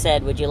as I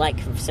said, "Would you like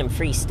some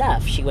free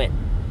stuff?" she went,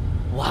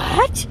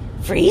 "What?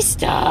 Free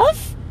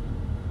stuff?"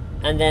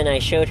 And then I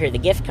showed her the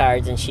gift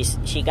cards, and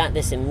she got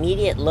this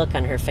immediate look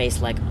on her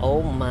face like,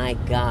 "Oh my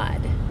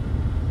God,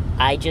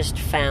 I just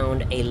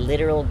found a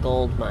literal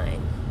gold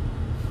mine."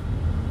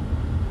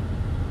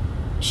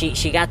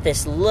 She got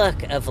this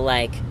look of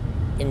like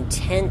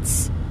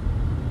intense,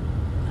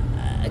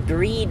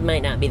 greed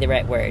might not be the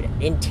right word,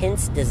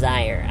 intense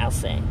desire, I'll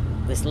say.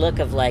 This look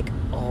of like,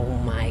 "Oh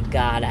my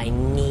God, I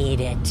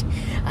need it.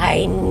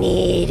 I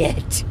need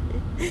it."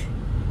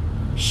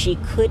 She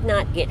could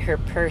not get her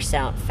purse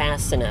out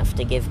fast enough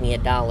to give me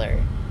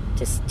 $1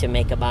 to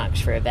make a box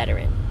for a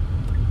veteran.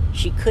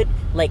 She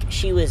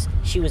was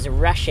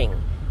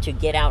rushing to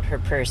get out her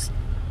purse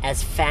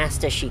as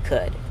fast as she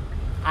could.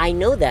 I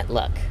know that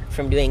look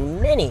from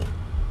doing many,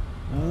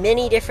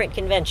 many different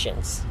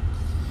conventions.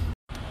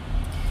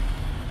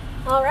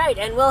 All right,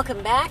 and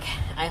welcome back.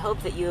 I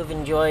hope that you have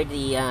enjoyed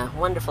the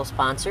wonderful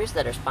sponsors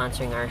that are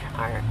sponsoring our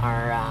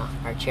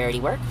charity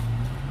work.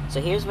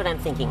 So here's what I'm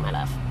thinking, my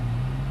love.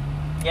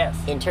 Yes.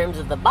 In terms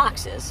of the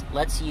boxes,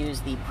 let's use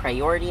the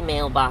priority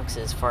mail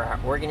boxes for our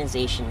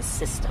organization's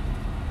system.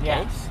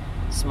 Okay? Yes.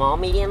 Small,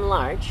 medium,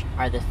 large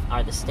are the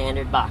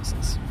standard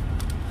boxes.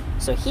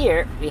 So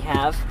here we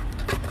have,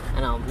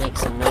 and I'll make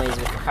some noise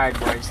with the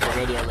cardboard so the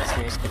radio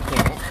listeners can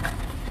hear it.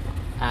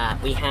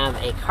 We have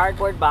a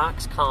cardboard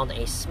box called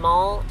a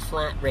small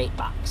flat rate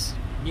box.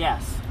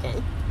 Yes.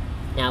 Okay.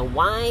 Now,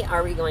 why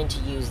are we going to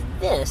use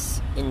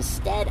this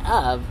instead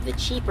of the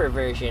cheaper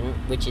version,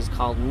 which is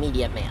called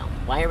media mail?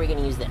 Why are we going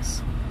to use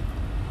this?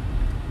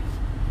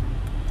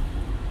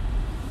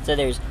 So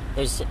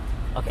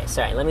okay,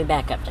 sorry, let me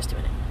back up just a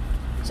minute.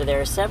 So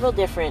there are several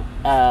different,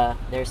 I'm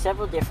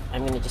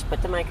going to just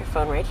put the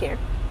microphone right here.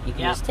 You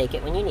can just take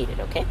it when you need it,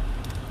 okay?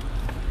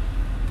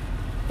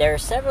 There are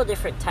several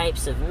different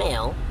types of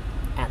mail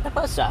at the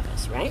post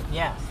office, right?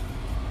 Yes.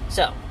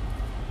 So,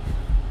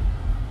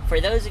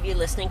 for those of you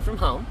listening from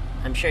home,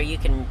 I'm sure you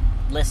can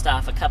list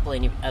off a couple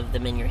of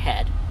them in your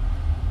head.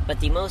 But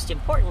the most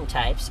important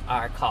types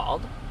are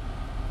called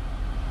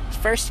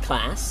first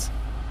class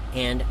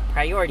and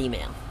priority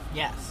mail.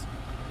 Yes.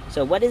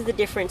 So what is the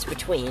difference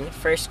between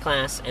first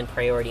class and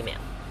priority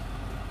mail?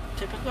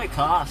 Typically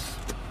cost.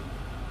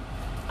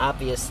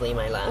 Obviously,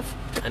 my love,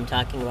 I'm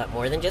talking about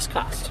more than just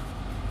cost.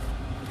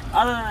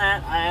 Other than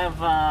that,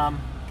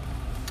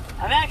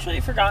 I've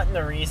actually forgotten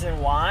the reason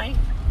why.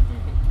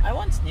 Mm-hmm. I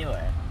once knew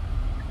it.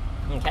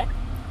 Okay.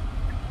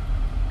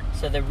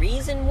 So the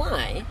reason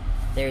why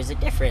there's a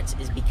difference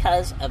is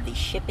because of the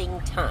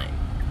shipping time.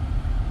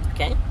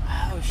 Okay?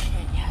 Oh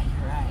shit, yeah,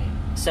 you're right.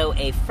 So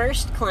a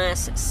first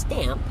class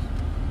stamp,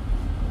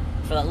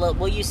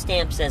 we'll use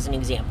stamps as an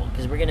example,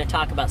 because we're going to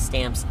talk about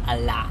stamps a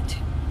lot.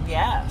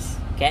 Yes.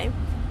 Okay?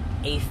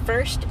 A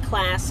first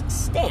class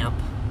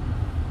stamp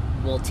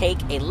will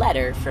take a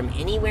letter from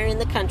anywhere in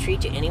the country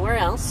to anywhere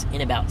else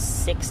in about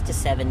 6 to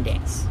 7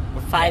 days,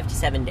 or 5 to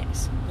 7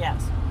 days.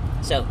 Yes.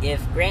 So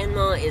if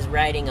grandma is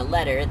writing a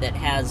letter that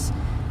has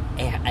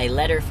a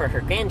letter for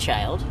her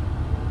grandchild,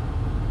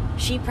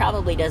 she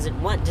probably doesn't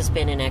want to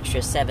spend an extra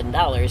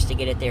 $7 to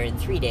get it there in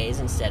 3 days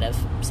instead of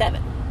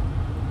 7.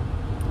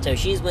 So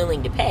she's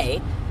willing to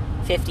pay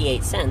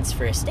 58 cents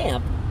for a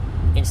stamp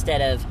instead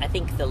of, I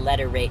think the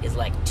letter rate is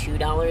like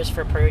 $2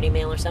 for priority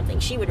mail or something.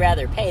 She would not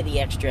rather pay the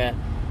extra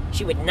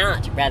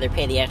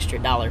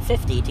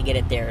 $1.50 to get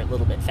it there a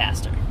little bit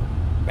faster.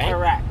 Right?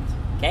 Correct.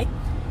 Okay?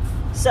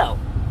 So,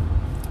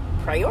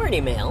 priority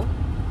mail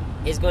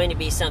is going to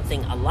be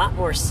something a lot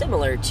more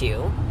similar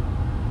to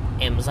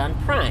Amazon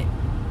Prime,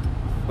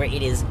 where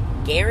it is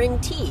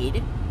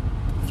guaranteed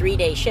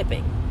 3-day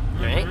shipping,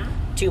 right?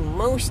 To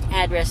most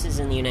addresses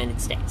in the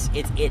United States.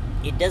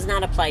 It does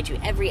not apply to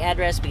every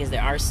address because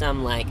there are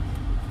some like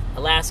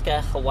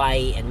Alaska,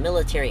 Hawaii, and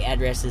military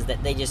addresses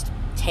that they just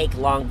take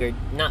longer,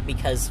 not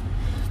because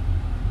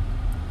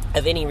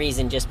of any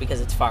reason, just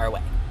because it's far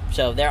away.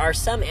 So there are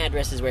some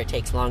addresses where it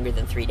takes longer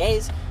than 3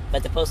 days,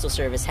 but the Postal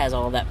Service has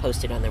all of that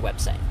posted on their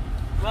website.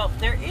 Well,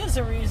 there is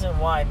a reason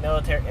why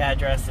military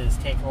addresses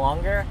take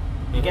longer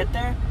to get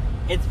there.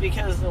 It's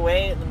because the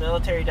way the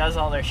military does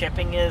all their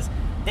shipping is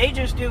they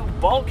just do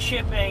bulk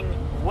shipping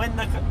when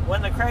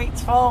the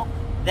crates fall,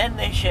 then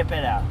they ship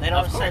it out. They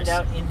don't send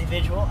out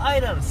individual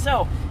items.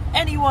 So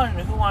anyone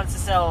who wants to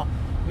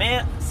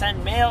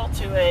send mail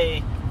to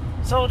a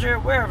soldier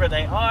wherever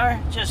they are,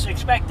 just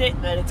expect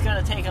that it's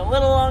going to take a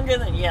little longer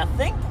than you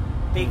think,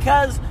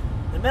 because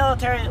the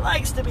military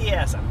likes to be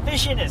as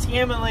efficient as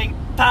humanly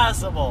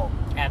possible.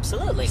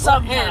 Absolutely.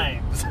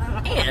 Sometimes.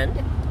 And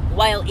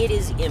while it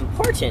is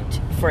important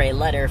for a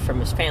letter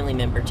from a family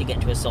member to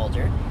get to a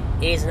soldier,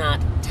 it is not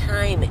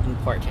time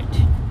important.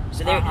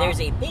 So there's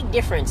a big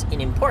difference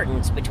in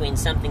importance between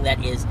something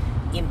that is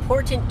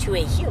important to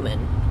a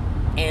human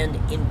and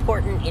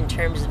important in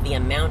terms of the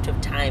amount of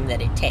time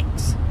that it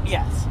takes.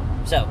 Yes.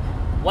 So,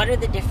 what are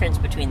the difference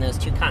between those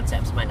two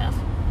concepts, my love?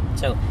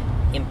 So,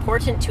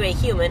 important to a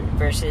human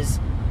versus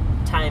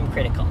time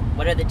critical.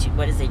 What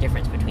is the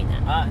difference between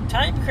that?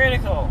 Time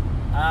critical.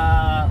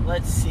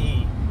 Let's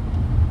see.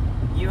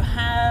 You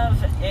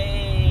have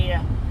a...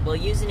 We'll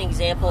use an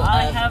example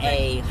of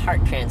a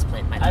heart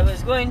transplant, my love. I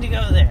was going to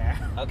go there.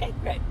 Okay,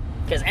 great.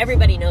 Because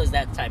everybody knows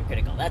that's time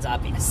critical. That's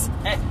obvious.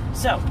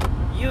 So,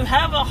 you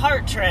have a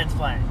heart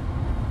transplant.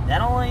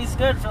 That only is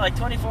good for like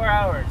 24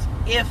 hours.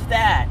 If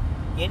that.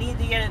 You need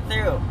to get it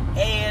through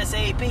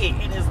ASAP.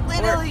 It is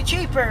literally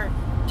cheaper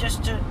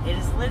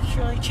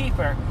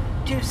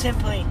to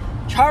simply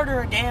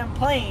charter a damn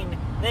plane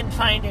than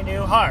find a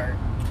new heart.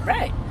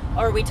 Right.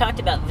 Or we talked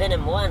about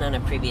Venom 1 on a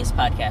previous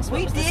podcast.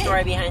 What was the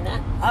story behind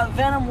that?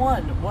 Venom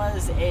 1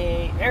 was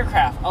a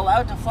aircraft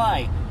allowed to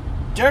fly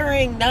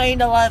during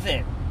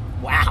 9/11.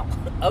 Wow.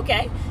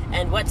 Okay.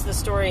 And what's the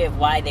story of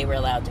why they were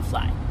allowed to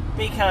fly?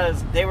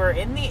 Because they were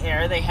in the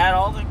air, they had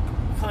all the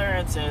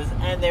clearances,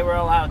 and they were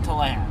allowed to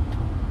land.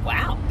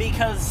 Wow.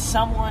 Because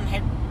someone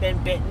had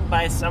been bitten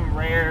by some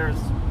rare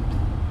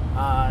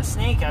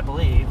snake, I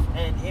believe,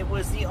 and it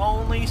was the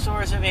only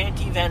source of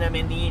anti-venom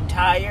in the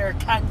entire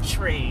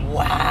country.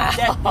 Wow.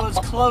 That was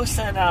close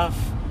enough.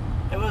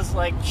 It was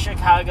like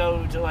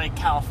Chicago to like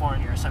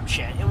California or some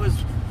shit. It was...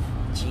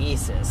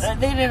 Jesus.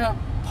 They did a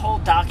whole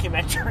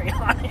documentary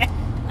on it.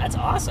 That's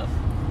awesome.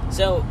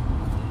 So,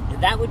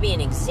 that would be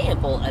an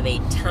example of a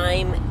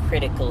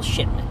time-critical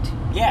shipment.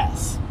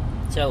 Yes.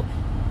 So,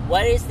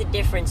 what is the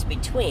difference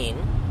between,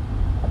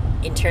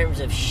 in terms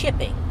of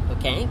shipping,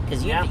 okay?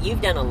 Because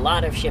you've done a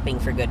lot of shipping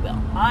for Goodwill.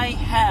 I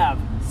have,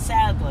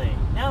 sadly.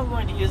 Now I'm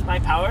going to use my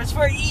powers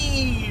for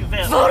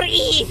evil. For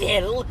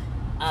evil?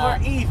 For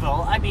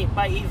evil. I mean,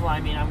 by evil, I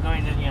mean I'm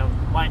going to,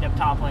 wind up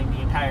toppling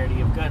the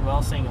entirety of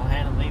Goodwill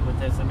single-handedly with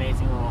this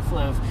amazing little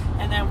floof.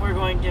 And then we're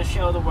going to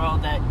show the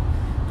world that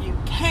you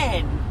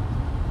can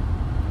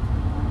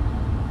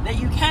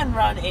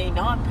run a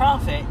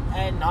non-profit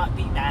and not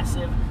be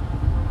massive.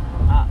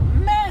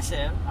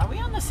 Massive? Are we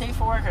on the safe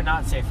for work or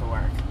not safe for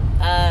work?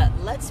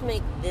 Let's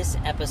make this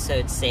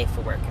episode safe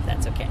for work, if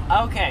that's okay.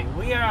 Okay,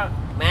 we are...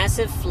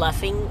 Massive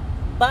fluffing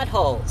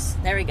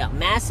buttholes. There we go.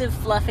 Massive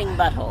fluffing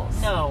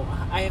buttholes. No,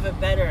 I have a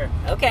better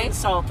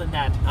insult than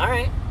that. All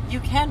right.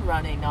 You can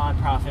run a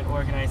non-profit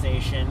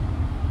organization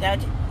that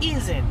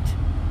isn't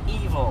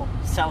evil,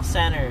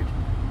 self-centered,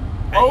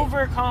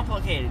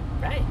 overcomplicated,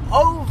 right?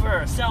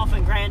 Over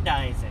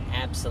self-aggrandizing.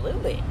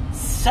 Absolutely.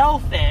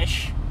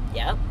 Selfish.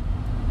 Yep.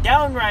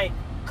 Downright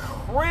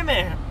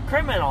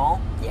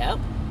criminal. Yep.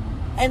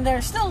 And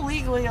they're still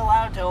legally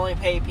allowed to only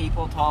pay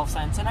people 12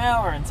 cents an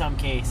hour in some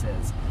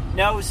cases.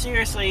 No,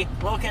 seriously,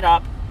 look it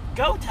up.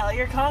 Go tell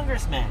your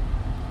congressman.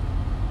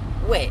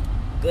 Wait,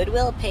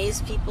 Goodwill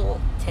pays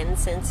people 10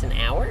 cents an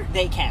hour?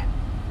 They can.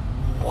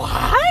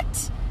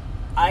 What?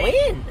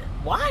 When?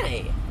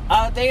 Why?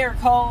 They are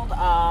called,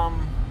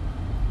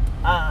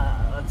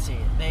 let's see,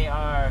 they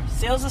are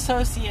sales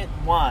associate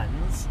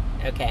ones.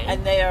 Okay.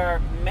 And they are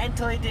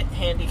mentally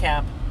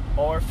handicapped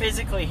or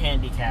physically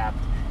handicapped.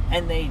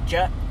 And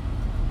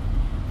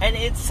and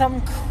it's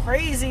some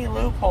crazy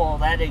loophole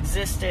that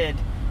existed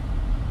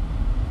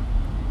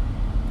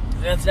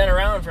that's been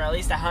around for at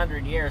least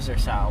 100 years or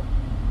so.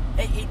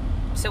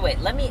 So wait,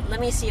 let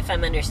me see if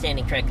I'm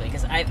understanding correctly,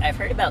 because I've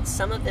heard about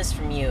some of this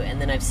from you, and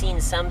then I've seen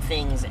some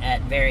things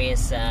at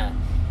various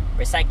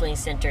recycling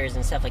centers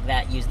and stuff like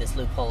that use this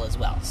loophole as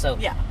well. So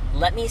yeah.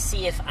 Let me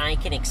see if I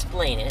can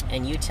explain it,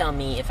 and you tell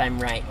me if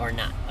I'm right or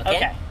not, okay?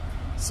 Okay.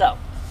 So,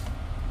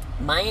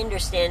 my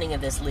understanding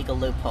of this legal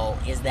loophole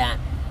is that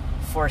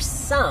for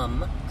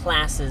some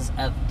classes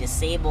of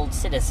disabled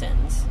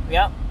citizens,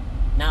 yep,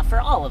 not for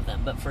all of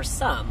them, but for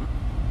some,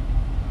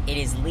 it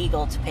is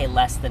legal to pay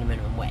less than a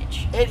minimum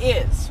wage. It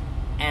is.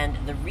 And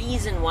the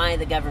reason why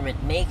the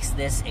government makes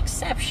this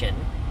exception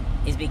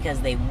is because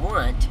they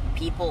want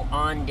people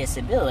on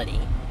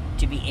disability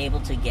to be able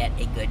to get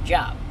a good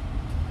job.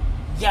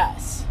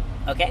 Yes.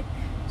 Okay?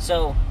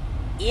 So,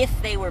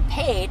 if they were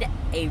paid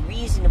a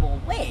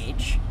reasonable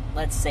wage,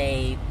 let's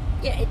say,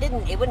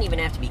 it wouldn't even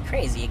have to be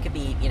crazy. It could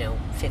be,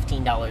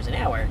 $15 an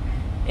hour.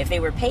 If they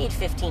were paid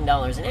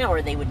 $15 an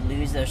hour, they would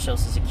lose their Social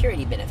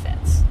Security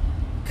benefits.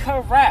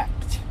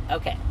 Correct.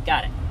 Okay,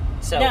 got it.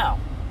 So now,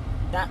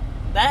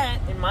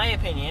 that, in my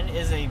opinion,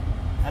 is a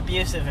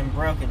abusive and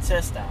broken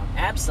system.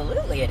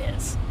 Absolutely it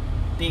is.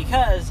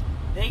 Because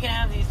they can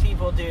have these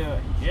people do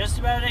just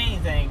about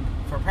anything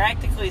for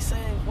practically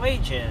slave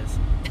wages.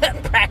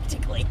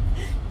 Practically.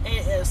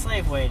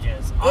 Slave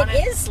wages.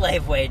 It is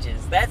slave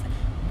wages.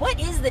 What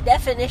is the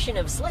definition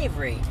of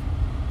slavery,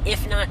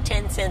 if not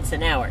 10 cents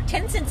an hour?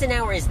 10 cents an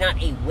hour is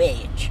not a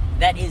wage.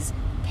 That is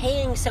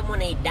paying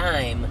someone a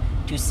dime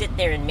to sit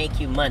there and make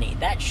you money.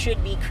 That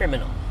should be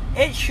criminal.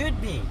 It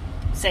should be.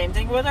 Same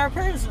thing with our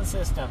prison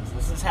systems.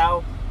 This is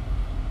how...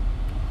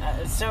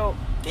 so,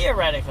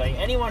 theoretically,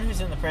 anyone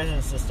who's in the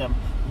prison system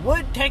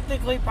would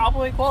technically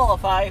probably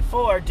qualify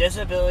for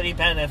disability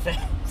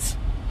benefits.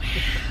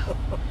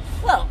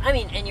 Well, I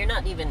mean, and you're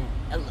not even...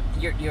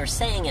 You're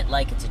saying it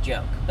like it's a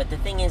joke. But the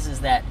thing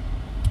is that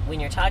when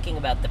you're talking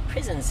about the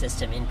prison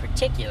system in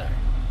particular,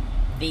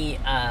 the...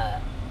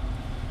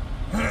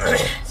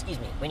 excuse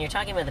me. When you're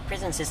talking about the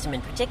prison system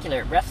in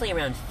particular, roughly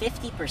around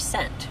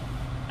 50%,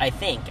 I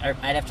think, or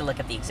I'd have to look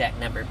up the exact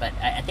number, but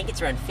I think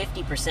it's around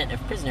 50% of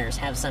prisoners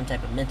have some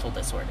type of mental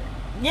disorder.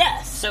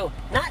 Yes! So,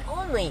 not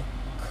only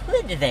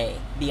could they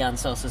be on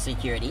Social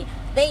Security,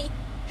 they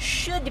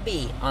should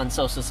be on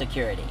Social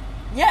Security.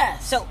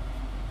 Yes! So,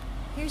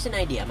 here's an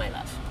idea, my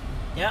love.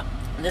 Yep.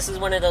 This is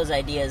one of those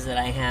ideas that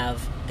I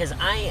have, because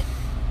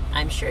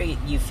I'm sure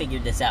you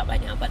figured this out by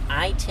now, but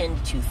I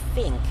tend to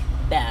think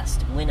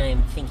best when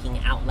I'm thinking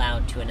out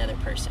loud to another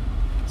person.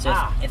 So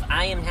if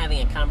I am having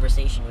a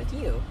conversation with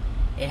you,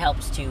 it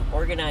helps to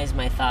organize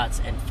my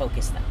thoughts and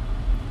focus them.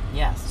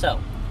 Yes.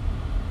 So,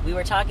 we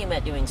were talking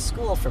about doing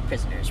school for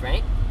prisoners,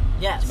 right?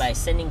 Yes. So by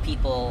sending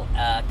people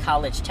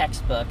college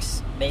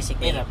textbooks,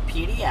 basically... in a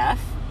PDF,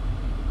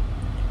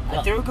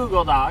 Well, through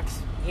Google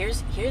Docs.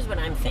 Here's what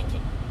I'm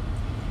thinking.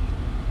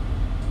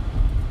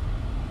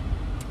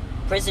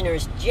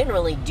 Prisoners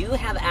generally do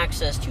have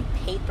access to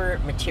paper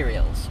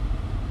materials.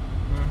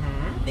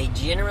 Mm-hmm. They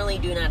generally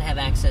do not have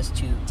access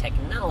to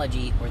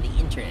technology or the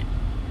internet.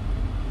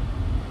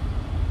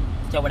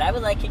 So what I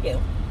would like to do...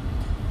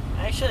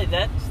 Actually,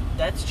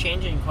 that's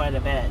changing quite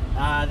a bit.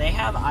 They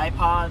have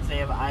iPods, they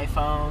have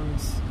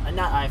iPhones.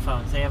 Not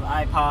iPhones, they have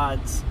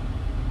iPods.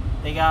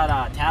 They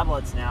got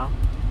tablets now.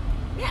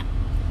 Yeah.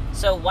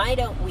 So why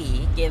don't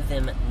we give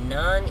them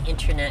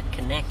non-internet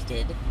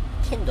connected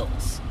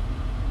Kindles?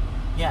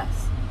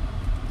 Yes.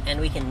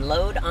 And we can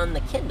load on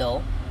the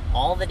Kindle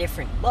all the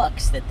different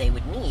books that they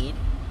would need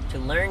to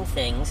learn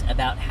things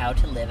about how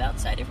to live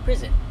outside of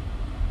prison.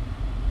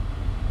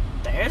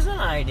 There's an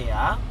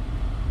idea.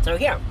 So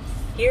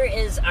here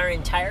is our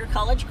entire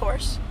college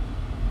course.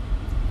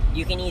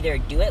 You can either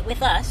do it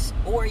with us,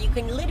 or you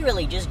can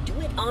literally just do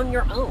it on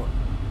your own.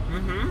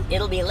 Mm-hmm.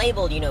 It'll be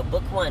labeled,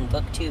 book 1,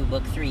 book 2,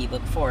 book 3,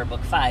 book 4,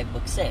 book 5,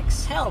 book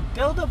 6. Hell,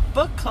 build a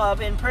book club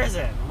in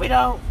prison.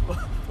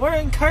 We're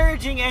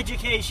encouraging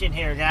education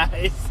here,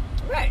 guys.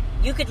 Right.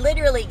 You could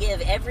literally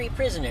give every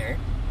prisoner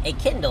a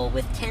Kindle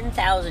with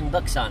 10,000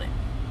 books on it.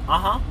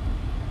 Uh-huh.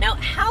 Now,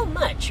 how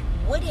much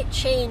would it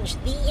change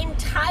the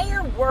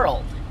entire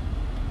world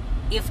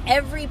if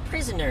every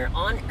prisoner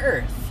on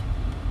Earth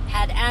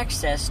had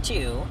access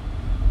to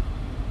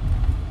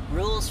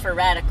Rules for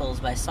Radicals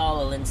by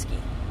Saul Alinsky?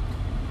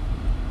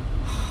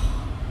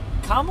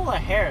 Kamala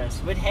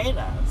Harris would hate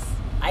us.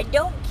 I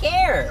don't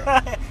care.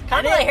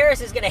 Kamala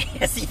Harris is going to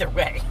hate us either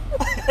way.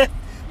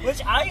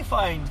 Which I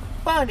find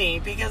funny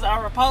because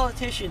our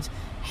politicians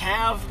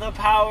have the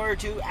power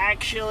to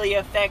actually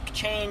affect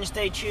change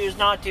they choose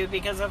not to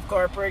because of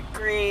corporate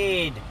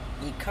greed.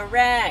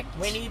 Correct.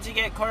 We need to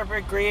get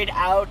corporate greed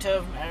out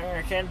of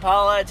American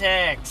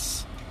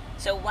politics.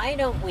 So why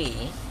don't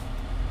we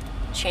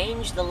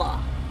change the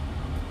law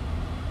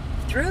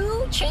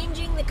through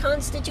changing the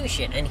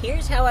Constitution? And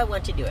here's how I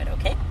want to do it,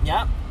 okay?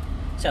 Yep.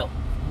 So,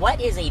 what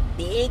is a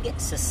big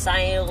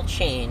societal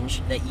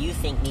change that you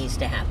think needs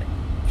to happen?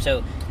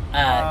 So,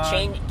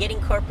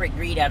 getting corporate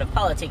greed out of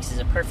politics is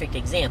a perfect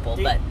example,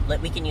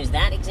 but we can use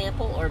that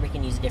example, or we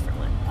can use a different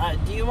one.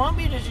 Do you want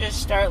me to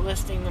just start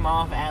listing them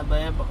off ad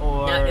lib,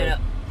 or... No.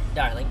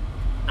 Darling,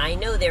 I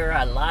know there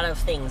are a lot of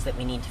things that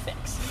we need to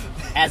fix.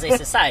 As a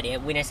society,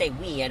 when I say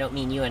we, I don't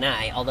mean you and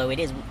I, although it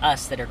is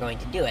us that are going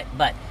to do it,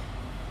 but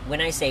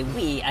when I say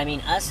we, I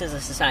mean us as a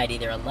society.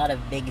 There are a lot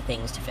of big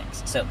things to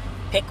fix. So,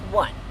 pick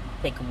one.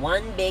 Pick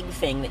one big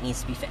thing that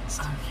needs to be fixed.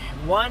 Okay,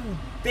 one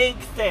big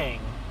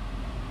thing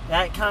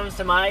that comes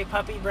to my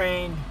puppy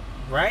brain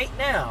right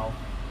now.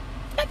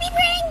 Puppy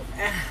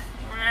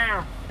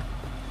brain!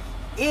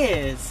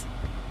 Is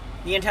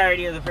the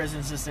entirety of the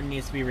prison system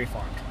needs to be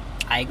reformed.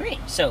 I agree.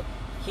 So,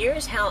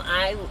 here's how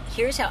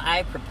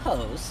I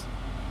propose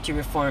to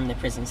reform the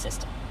prison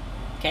system.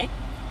 Okay?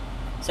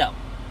 So,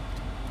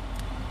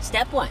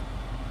 step 1.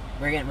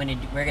 We're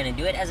gonna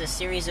do it as a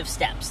series of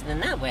steps. Then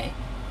that way,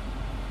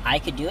 I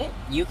could do it,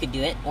 you could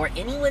do it, or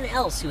anyone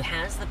else who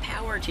has the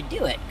power to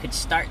do it could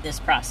start this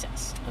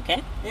process.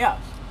 Okay? Yeah.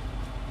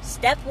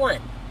 Step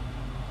 1.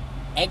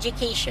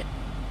 Education.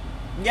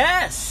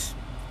 Yes!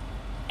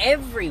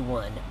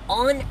 Everyone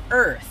on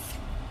Earth,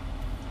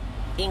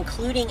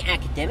 including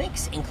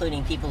academics,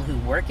 including people who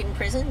work in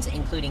prisons,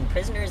 including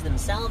prisoners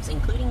themselves,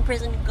 including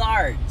prison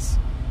guards,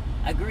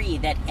 agree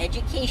that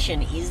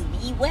education is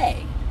the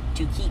way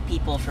to keep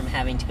people from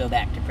having to go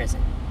back to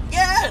prison.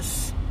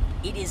 Yes!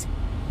 It is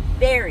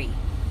very,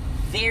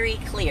 very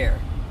clear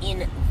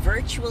in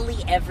virtually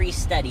every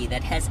study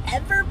that has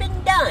ever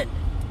been done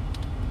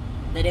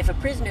that if a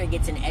prisoner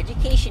gets an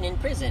education in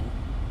prison,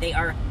 they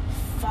are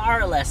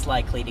far less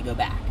likely to go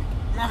back.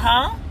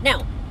 Uh-huh.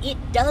 Now, it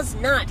does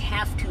not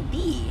have to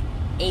be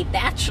a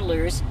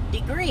bachelor's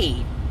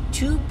degree.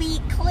 To be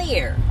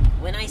clear,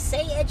 when I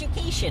say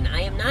education,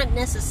 I am not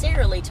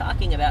necessarily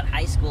talking about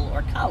high school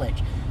or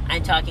college.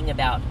 I'm talking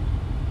about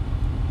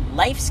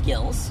life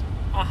skills,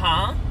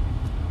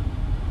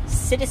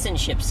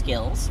 citizenship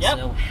skills. Yep.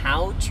 So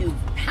how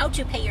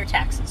to pay your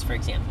taxes, for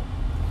example.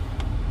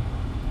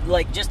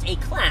 Like just a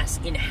class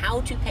in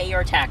how to pay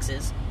your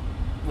taxes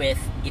with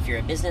if you're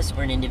a business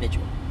or an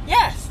individual.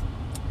 Yes.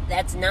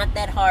 That's not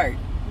that hard.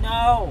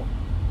 No.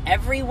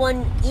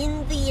 Everyone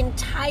in the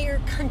entire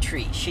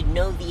country should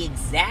know the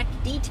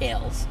exact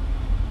details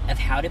of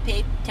how to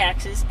pay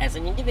taxes as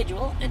an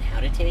individual and how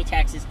to pay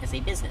taxes as a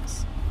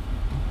business.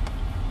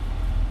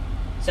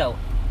 So,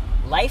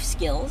 life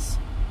skills,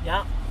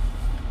 Yeah.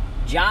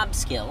 job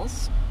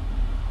skills,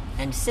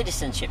 and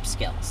citizenship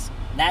skills.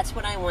 That's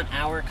what I want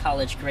our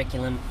college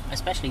curriculum,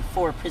 especially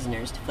for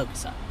prisoners, to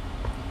focus on.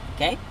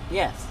 Okay?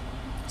 Yes.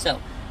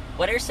 So,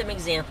 what are some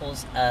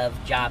examples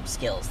of job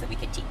skills that we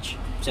could teach?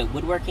 So,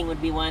 woodworking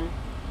would be one.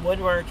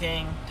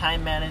 Woodworking,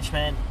 time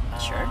management.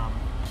 Sure.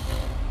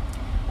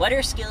 What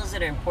are skills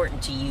that are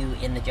important to you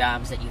in the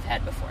jobs that you've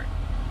had before?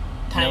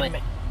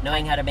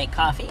 Knowing how to make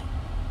coffee.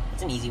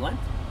 That's an easy one.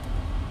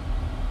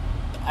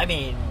 I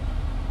mean,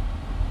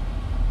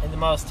 in the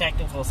most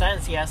technical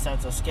sense, yes,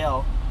 that's a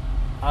skill.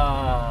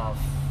 Yeah,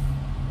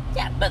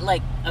 but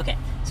like, okay,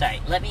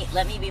 sorry. Let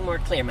me be more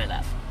clear, my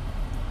love.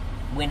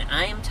 When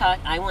I am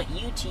I want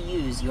you to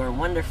use your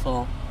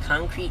wonderful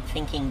concrete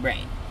thinking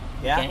brain.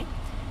 Yeah. Okay?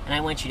 And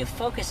I want you to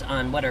focus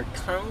on what are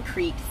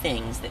concrete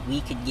things that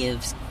we could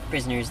give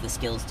prisoners the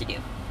skills to do.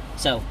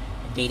 So,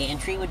 data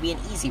entry would be an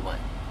easy one.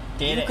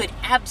 You could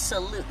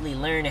absolutely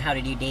learn how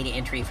to do data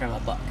entry from a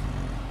book.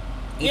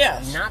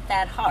 It's not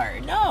that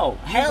hard. No.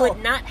 You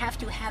would not have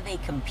to have a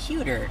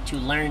computer to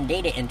learn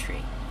data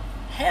entry.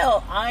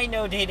 Hell, I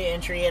know data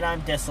entry and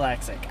I'm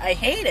dyslexic. I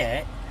hate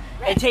it.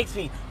 Right. It takes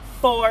me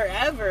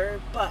forever,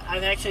 but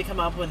I've actually come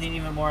up with an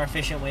even more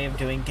efficient way of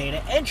doing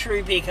data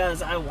entry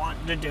because I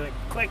want to do it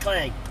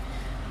quickly.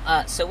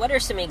 So what are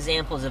some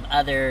examples of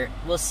other,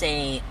 we'll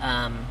say,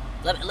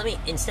 let me,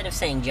 instead of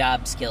saying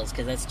job skills,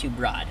 because that's too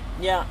broad,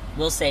 Yeah.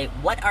 we'll say,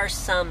 what are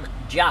some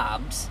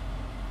jobs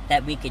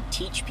that we could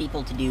teach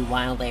people to do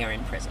while they are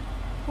in prison?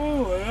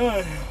 Oh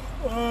my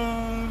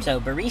god. So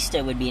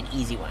barista would be an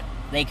easy one.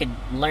 They could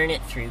learn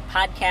it through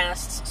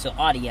podcasts, so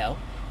audio,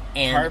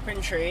 and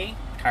Carpentry,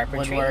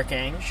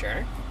 woodworking,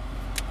 sure,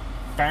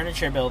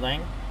 furniture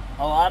building,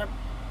 a lot of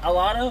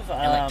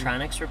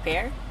electronics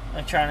repair,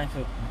 electronic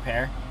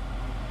repair,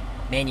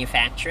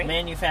 manufacturing.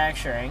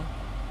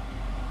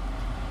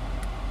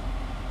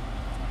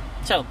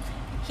 So,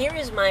 here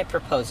is my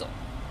proposal,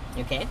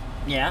 okay?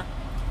 Yeah.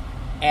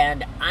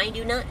 And I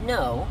do not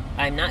know,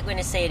 I'm not going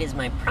to say it is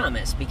my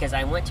promise, because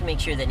I want to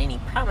make sure that any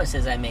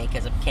promises I make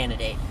as a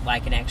candidate, I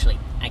can actually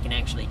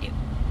do.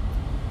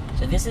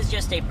 So this is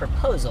just a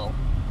proposal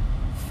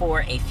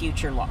for a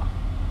future law,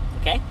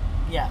 okay?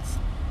 Yes.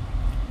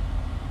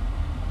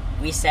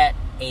 We set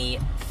a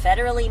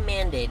federally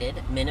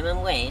mandated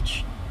minimum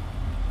wage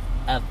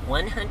of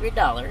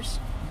 $100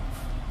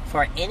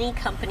 for any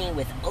company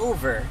with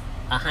over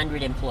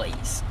 100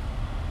 employees.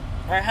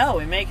 Or hell,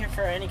 we make it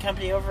for any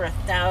company over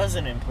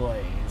 1,000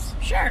 employees.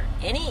 Sure.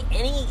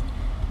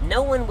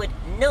 No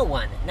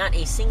one, not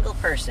a single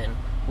person,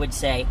 would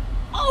say,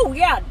 oh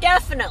yeah,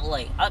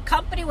 definitely. A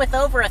company with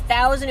over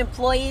 1,000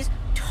 employees,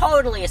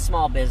 totally a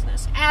small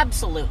business.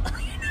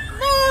 Absolutely.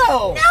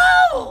 No!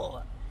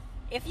 No!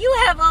 If you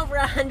have over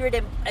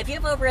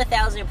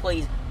 1,000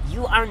 employees,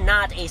 you are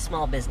not a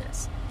small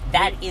business.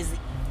 That is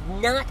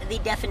not the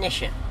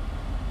definition.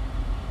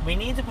 We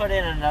need to put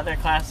in another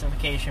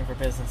classification for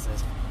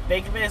businesses.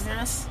 Big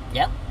business?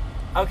 Yep.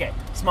 Okay.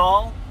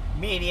 Small,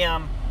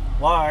 medium,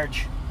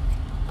 large,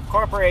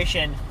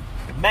 corporation,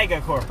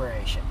 mega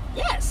corporation.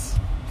 Yes.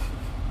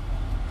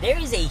 There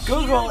is a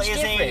huge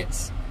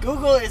difference.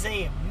 Google is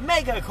a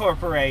mega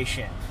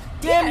corporation.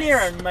 Damn near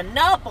a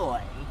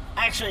monopoly.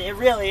 Actually, it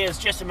really is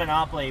just a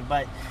monopoly,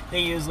 but they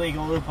use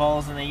legal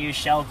loopholes and they use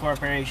shell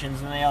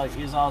corporations and they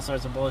use all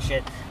sorts of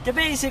bullshit to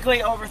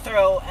basically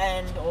overthrow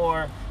and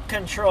or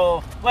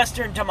control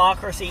Western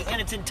democracy in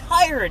its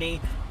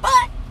entirety.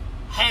 But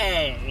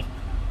hey,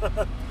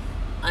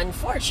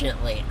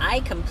 unfortunately, I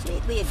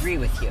completely agree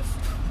with you.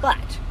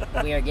 But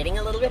we are getting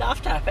a little bit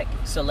off topic,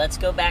 so let's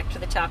go back to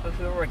the topic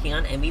we were working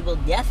on, and we will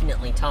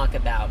definitely talk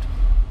about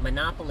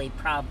monopoly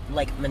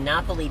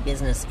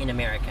business in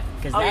America,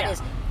 because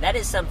that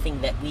is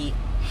something that we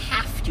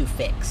have to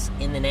fix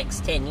in the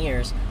next 10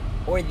 years,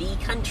 or the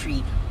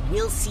country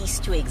will cease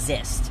to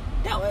exist.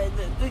 No,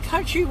 the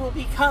country will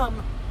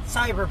become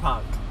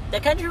cyberpunk. The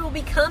country will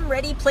become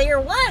Ready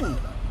Player One.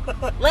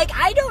 Like,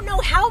 I don't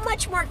know how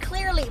much more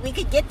clearly we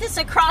could get this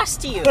across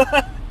to you.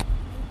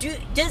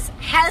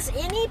 Has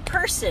any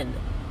person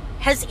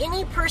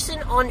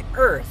on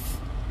Earth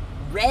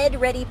read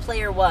Ready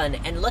Player One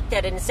and looked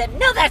at it and said,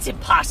 no, that's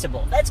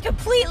impossible. That's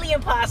completely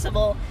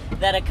impossible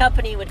that a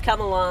company would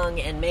come along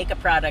and make a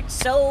product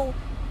so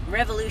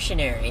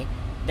revolutionary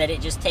that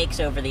it just takes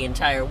over the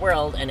entire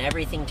world and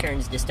everything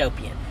turns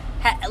dystopian.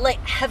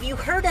 Have you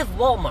heard of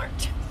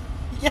Walmart?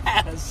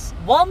 Yes.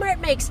 Walmart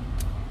makes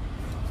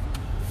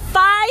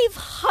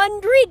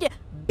 $500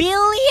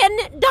 billion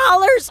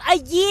a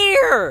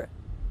year.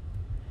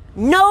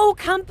 No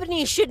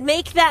company should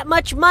make that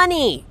much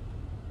money.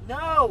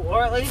 No,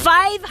 or at least...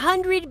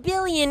 500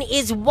 billion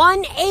is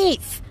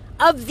 1/8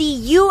 of the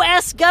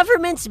U.S.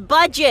 government's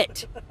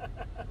budget.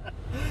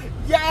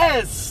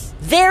 Yes!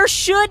 There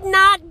should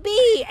not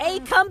be a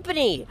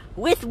company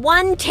with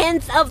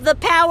 1/10 of the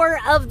power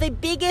of the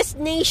biggest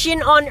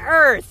nation on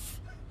earth.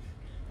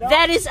 No.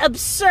 That is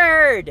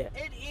absurd.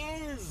 It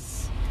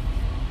is.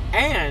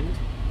 And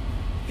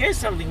here's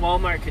something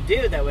Walmart could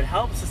do that would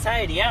help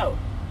society out.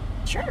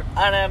 Sure.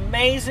 An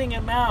amazing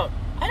amount.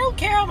 I don't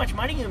care how much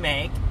money you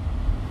make.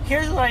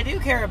 Here's what I do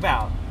care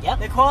about. Yep.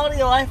 The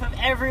quality of life of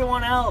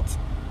everyone else.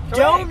 Correct.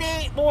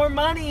 Donate more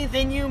money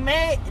than you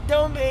make.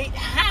 Donate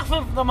half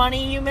of the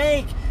money you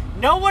make.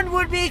 No one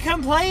would be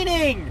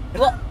complaining.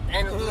 Well,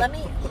 and let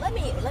me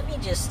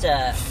just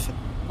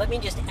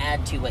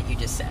add to what you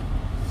just said,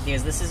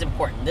 because this is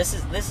important. This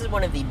is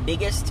one of the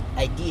biggest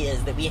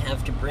ideas that we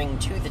have to bring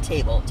to the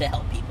table to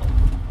help people.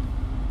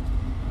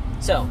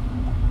 So,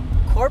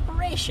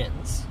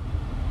 corporations,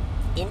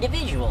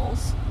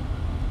 individuals,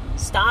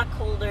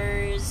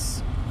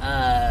 stockholders,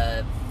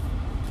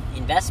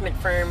 investment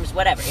firms,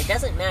 whatever, it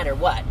doesn't matter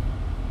what.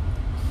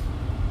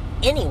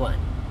 Anyone,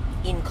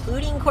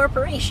 including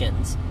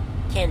corporations,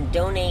 can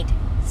donate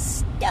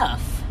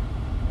stuff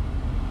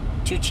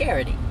to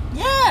charity.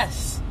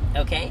 Yes.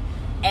 Okay?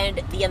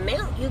 And the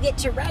amount you get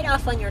to write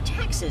off on your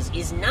taxes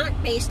is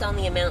not based on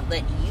the amount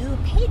that you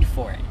paid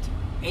for it.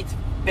 It's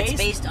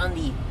Based on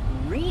the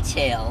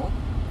retail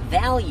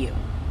value.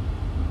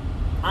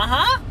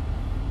 Uh-huh.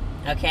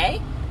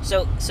 Okay?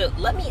 So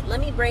let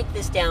me break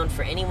this down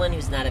for anyone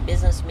who's not a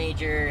business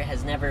major,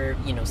 has never,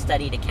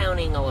 studied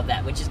accounting, all of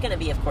that, which is going to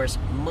be, of course,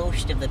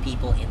 most of the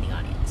people in the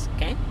audience.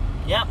 Okay?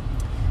 Yep.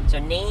 So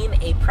name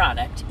a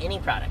product, any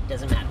product,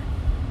 doesn't matter.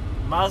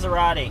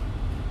 Maserati.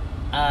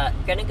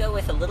 Gonna go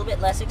with a little bit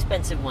less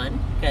expensive one,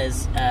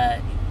 because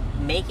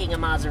making a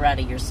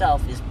Maserati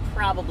yourself is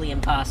probably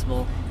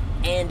impossible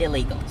and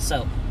illegal.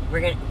 So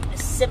we're gonna a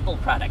simple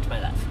product,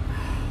 my love.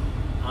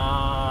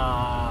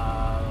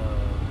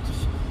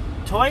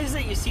 Toys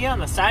that you see on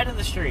the side of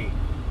the street.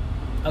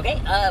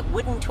 Okay,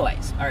 wooden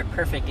toys are a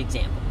perfect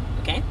example.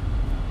 Okay,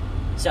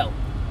 so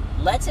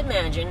let's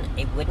imagine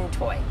a wooden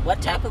toy.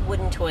 What type of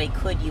wooden toy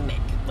could you make?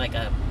 Like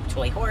a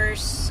toy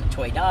horse, a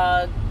toy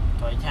dog,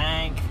 Toy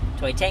tank.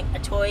 a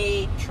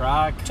toy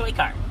Truck.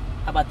 car.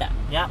 How about that?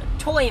 Yeah. A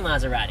toy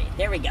Maserati.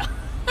 There we go.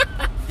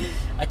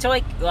 a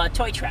toy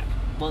truck.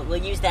 We'll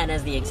use that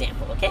as the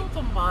example. Okay. Well,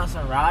 the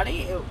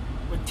Maserati, it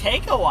would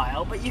take a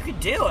while, but you could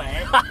do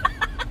it.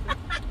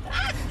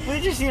 We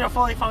just need a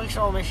fully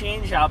functional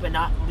machine shop and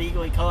not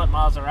legally call it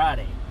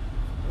Maserati.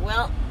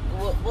 Well,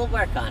 we'll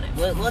work on it.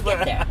 We'll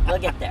get there. We'll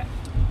get there.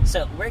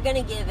 So we're going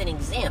to give an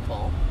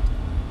example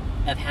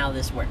of how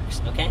this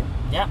works, okay?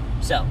 Yep.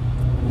 So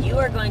you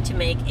are going to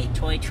make a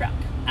toy truck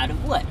out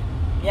of wood.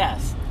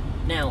 Yes.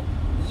 Now,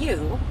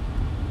 you,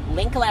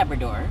 Link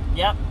Labrador,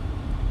 Yep.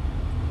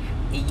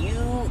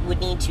 you would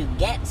need to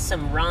get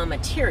some raw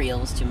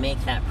materials to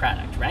make that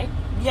product, right?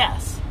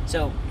 Yes.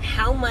 So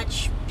how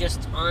much,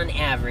 just on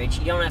average,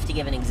 you don't have to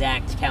give an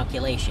exact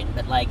calculation,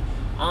 but like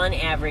on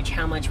average,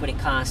 how much would it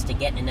cost to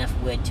get enough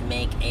wood to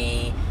make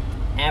a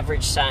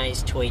average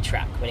size toy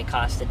truck? Would it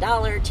cost $1,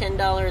 $10,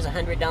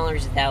 $100,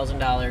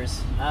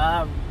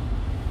 $1,000?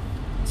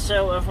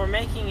 So if we're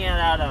making it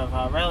out of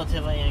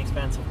relatively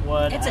inexpensive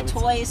wood, It's a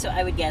toy, so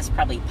I would guess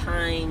probably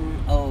pine,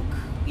 oak.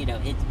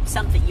 It's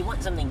something you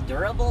want something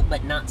durable,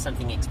 but not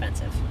something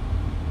expensive.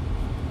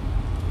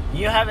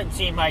 You haven't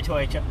seen my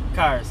toy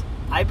cars.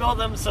 I build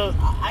them to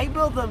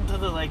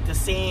the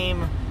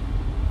same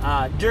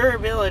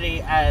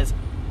durability as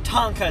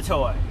Tonka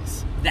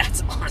toys.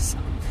 That's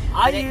awesome.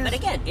 But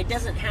again, it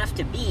doesn't have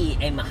to be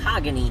a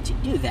mahogany to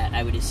do that,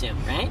 I would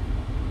assume, right?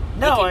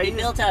 No, it can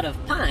be built out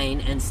of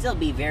pine and still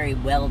be very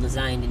well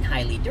designed and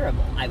highly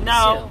durable, I would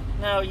assume.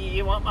 No,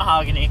 you want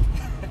mahogany.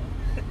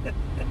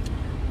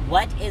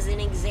 What is an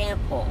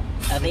example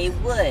of a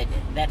wood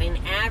that an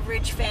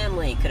average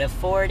family could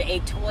afford a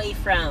toy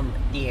from,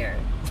 dear?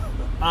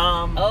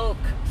 Oak,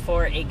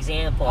 for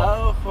example.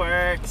 Oak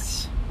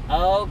works.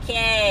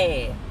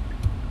 Okay.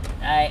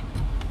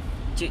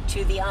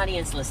 To the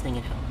audience listening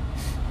at home,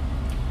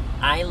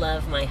 I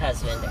love my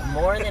husband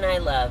more than I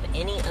love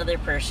any other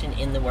person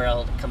in the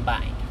world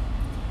combined.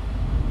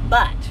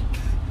 But,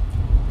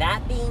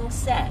 that being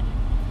said,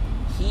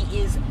 he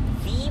is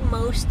the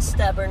most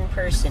stubborn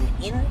person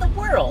in the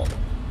world,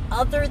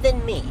 other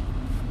than me.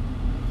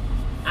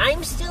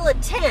 I'm still a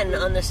 10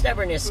 on the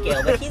stubbornness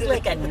scale, but he's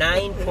like a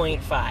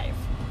 9.5.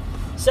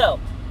 So,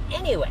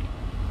 anyway.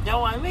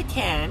 No, I'm a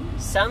 10.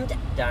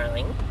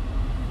 Darling,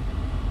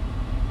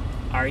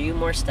 are you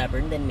more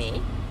stubborn than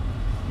me?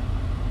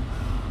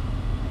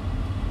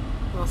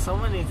 Well,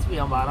 someone needs to be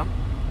on bottom.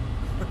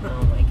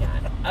 Oh my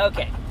god.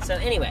 Okay, so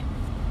anyway,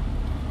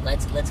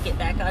 let's get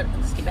back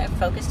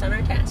focused on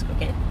our task,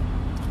 okay?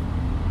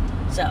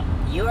 So,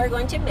 you are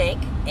going to make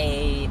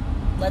a,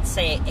 let's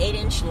say,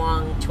 8-inch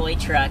long toy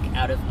truck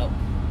out of oak.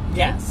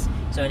 Yes.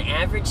 So an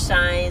average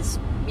size,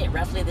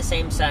 roughly the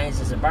same size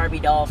as a Barbie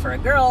doll for a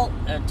girl,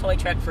 a toy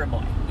truck for a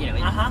boy.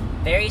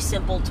 Very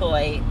simple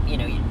toy.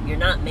 You're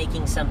not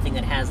making something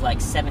that has like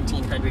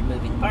 1,700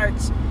 moving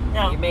parts.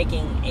 No. You're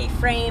making a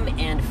frame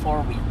and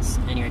 4 wheels,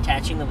 and you're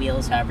attaching the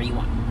wheels however you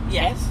want.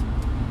 Yes. Okay?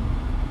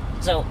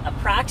 So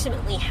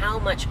approximately how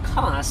much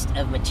cost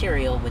of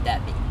material would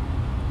that be?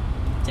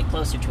 Is it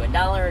closer to $1, $10,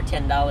 or $100,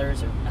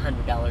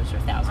 or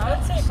 $1,000? I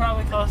would say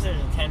probably closer to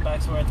 $10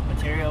 worth of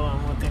material,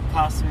 and with the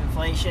cost of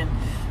inflation,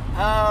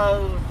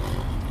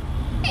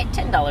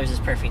 $10 is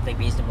perfectly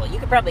reasonable. You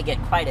could probably get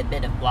quite a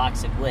bit of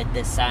blocks of wood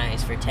this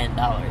size for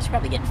 $10. You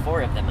probably get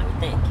 4 of them, I would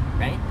think,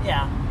 right?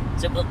 Yeah.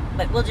 So, but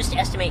we'll just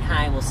estimate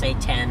high. We'll say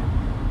 10,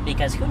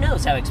 because who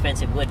knows how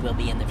expensive wood will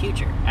be in the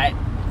future.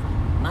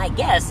 My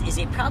guess is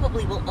it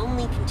probably will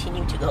only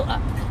continue to go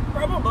up.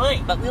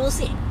 Probably. But we will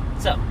see.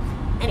 So,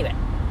 anyway,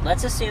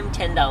 let's assume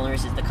 $10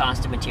 is the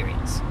cost of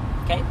materials.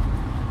 Okay?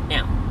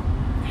 Now,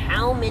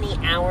 how many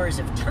hours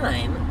of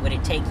time would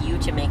it take you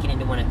to make it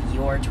into one of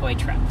your toy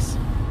trucks?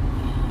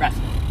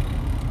 Roughly.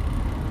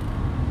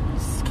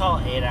 Let's call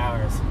it 8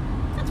 hours.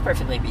 That's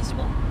perfectly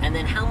reasonable. And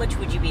then how much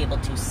would you be able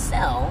to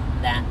sell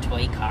that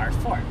toy car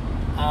for?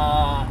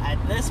 At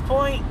this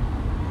point,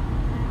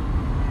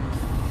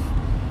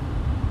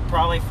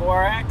 probably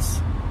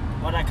 4x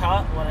what a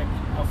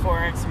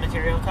 4x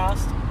material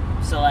cost.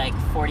 So like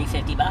 $40,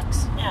 $50?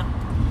 Yeah.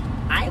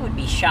 I would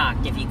be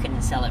shocked if you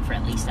couldn't sell it for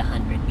at least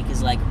 $100,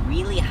 because like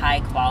really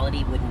high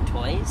quality wooden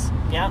toys,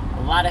 Yeah.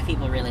 a lot of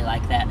people really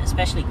like that,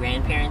 especially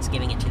grandparents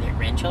giving it to their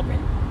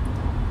grandchildren.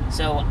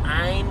 So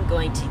I'm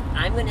going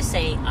to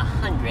say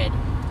 100,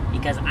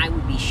 because I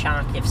would be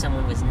shocked if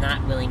someone was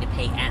not willing to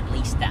pay at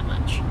least that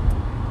much.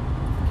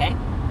 Okay?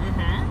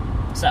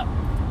 Mm-hmm. So,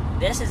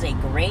 this is a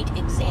great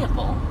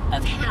example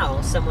of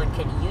how someone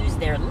can use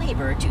their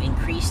labor to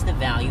increase the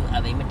value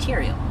of a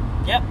material.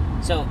 Yep.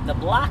 So, the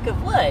block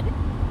of wood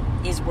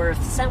is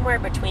worth somewhere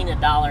between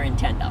 $1 and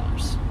 $10.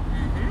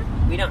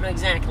 Mm-hmm. We don't know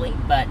exactly,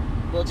 but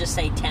we'll just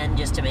say 10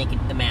 just to make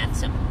the math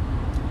simple.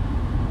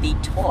 The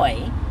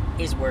toy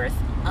is worth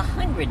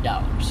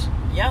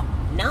 $100. Yep.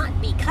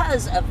 Not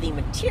because of the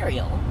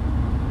material,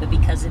 but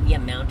because of the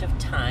amount of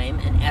time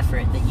and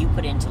effort that you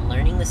put into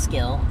learning the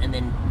skill and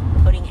then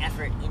putting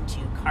effort into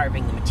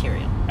carving the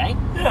material, right?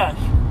 Yeah.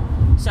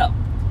 So,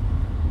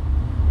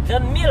 the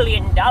 $1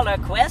 million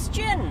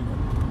question.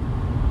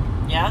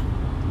 Yeah.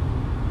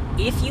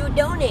 If you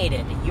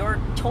donated your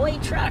toy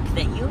truck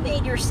that you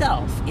made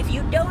yourself, if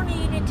you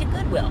donated it to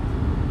Goodwill,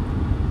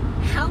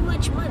 how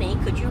much money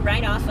could you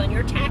write off on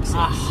your taxes?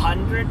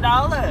 $100.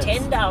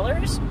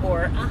 $10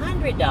 or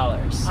 $100?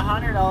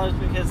 $100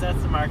 because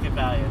that's the market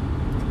value.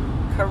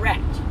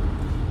 Correct.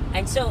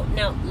 And so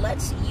now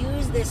let's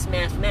use this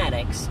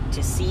mathematics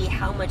to see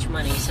how much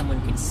money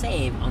someone could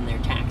save on their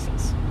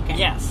taxes. Okay?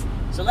 Yes.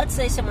 So let's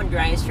say someone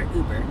drives for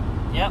Uber,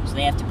 Yep. so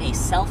they have to pay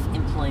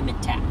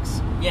self-employment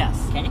tax.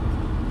 Yes. Okay?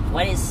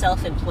 What is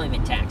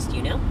self-employment tax? Do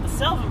you know? The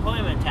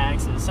self-employment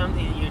tax is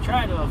something that you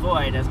try to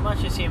avoid as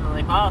much as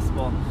humanly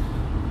possible,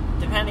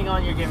 depending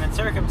on your given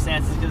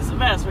circumstances, because the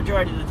vast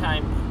majority of the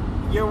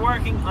time, you're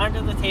working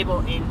under the table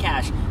in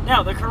cash.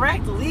 Now, the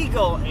correct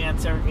legal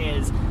answer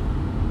is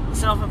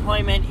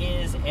self-employment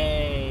is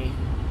a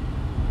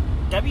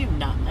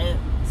W-9.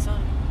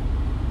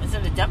 Is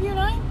it a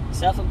W-9?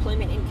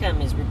 Self-employment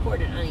income is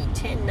reported on a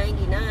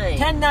 1099.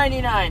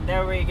 1099,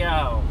 there we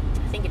go.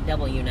 I think a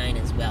W-9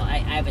 as well. I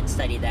haven't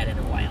studied that in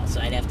a while, so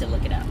I'd have to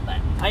look it up. But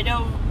I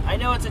know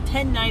it's a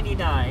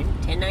 1099.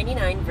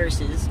 1099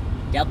 versus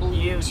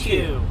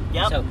W-2.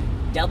 Yep. So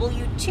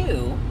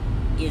W-2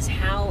 is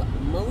how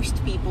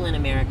most people in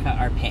America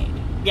are paid.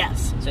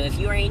 Yes. So if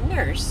you are a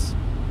nurse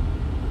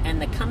and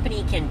the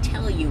company can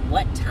tell you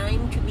what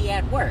time to be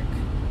at work,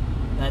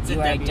 That's you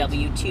are a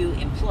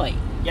W-2 employee.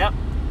 Yep.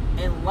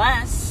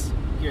 Unless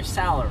your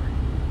salary.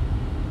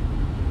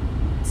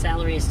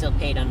 Salary is still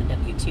paid on a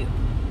W-2.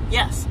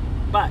 Yes,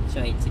 but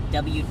So it's a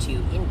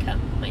W-2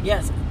 income.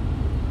 yes,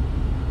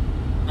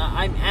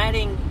 I'm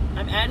adding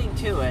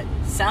to it.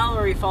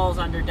 Salary falls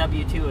under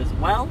W-2 as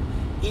well,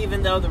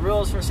 even though the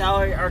rules for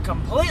salary are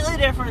completely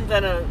different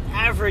than an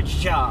average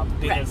job.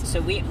 Right. Because So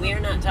we are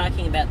not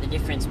talking about the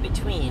difference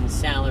between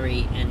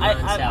salary and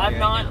non-salary I'm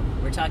not- right now.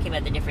 We're talking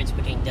about the difference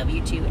between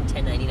W-2 and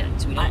 1099.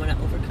 So we don't want to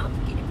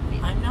overcomplicate it for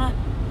you.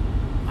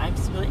 I'm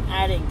simply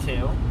adding to,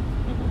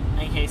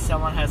 Mhm. in case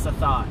someone has a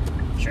thought.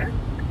 Sure.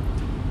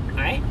 All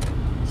right.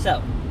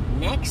 So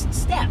next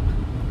step.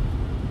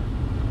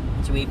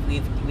 So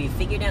we've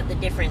figured out the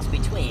difference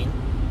between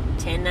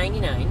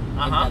 1099 and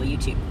Uh-huh.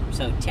 W-2.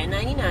 So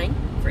 1099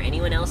 for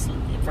anyone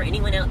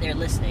out there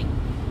listening.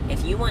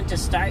 If you want to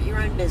start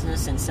your own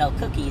business and sell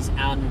cookies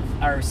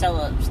or sell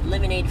a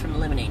lemonade from a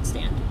lemonade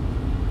stand.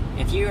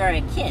 If you are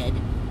a kid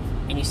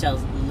and you sell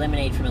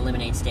lemonade from a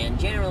lemonade stand,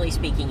 generally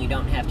speaking, you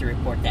don't have to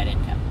report that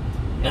income.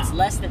 If it's No.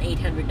 less than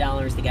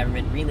 $800, the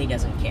government really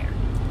doesn't care.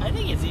 I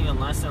think it's even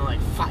less than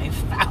like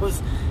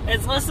 5,000.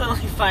 It's less than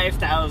like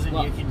 5,000.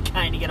 Well, you can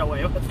kind of get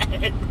away with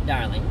it.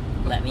 Darling,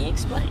 let me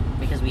explain,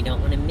 because we don't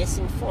want to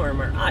misinform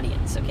our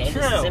audience, okay?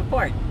 True. This is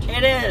important.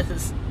 It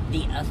is.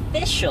 The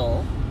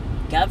official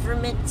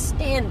government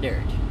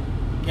standard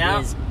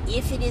is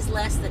if it is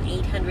less than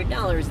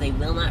 $800, they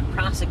will not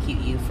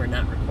prosecute you for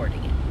not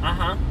reporting it.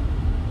 Uh-huh.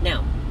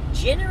 Now,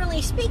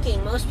 generally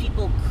speaking, most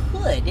people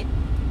could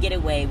get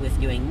away with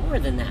doing more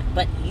than that,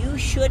 but you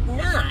should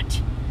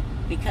not,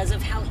 because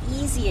of how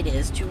easy it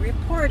is to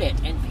report it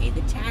and pay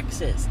the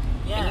taxes.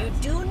 Yes. And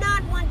you do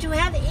not want to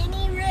have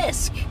any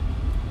risk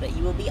that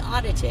you will be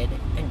audited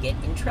and get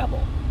in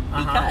trouble.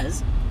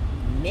 Because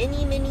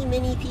many, many,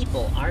 many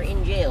people are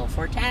in jail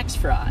for tax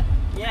fraud.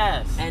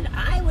 Yes. And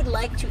I would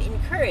like to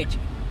encourage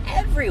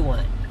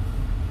everyone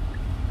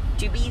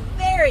to be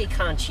very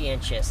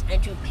conscientious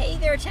and to pay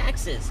their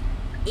taxes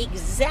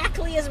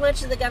exactly as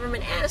much as the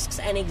government asks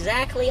and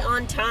exactly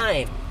on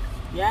time.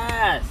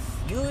 Yes.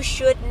 You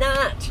should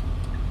not,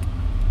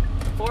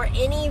 for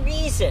any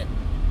reason,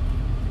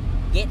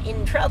 get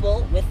in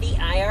trouble with the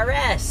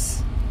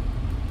IRS.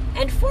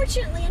 And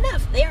fortunately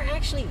enough, they are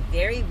actually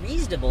very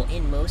reasonable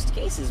in most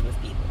cases with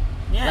people.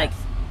 Yes. Like,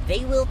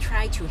 they will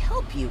try to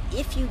help you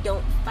if you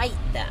don't fight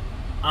them.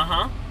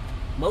 Uh-huh.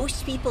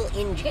 Most people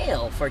in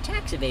jail for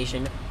tax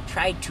evasion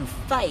tried to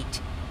fight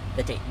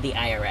the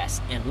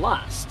IRS and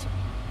lost.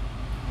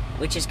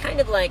 Which is kind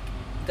of like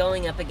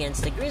going up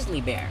against a grizzly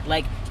bear.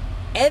 Like,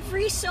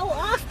 every so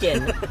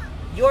often,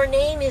 your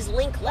name is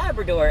Link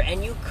Labrador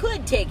and you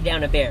could take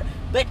down a bear.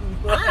 But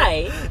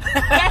I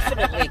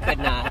definitely could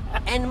not.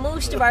 And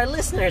most of our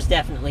listeners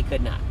definitely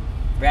could not.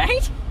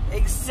 Right?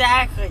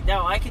 Exactly.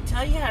 No, I can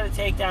tell you how to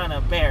take down a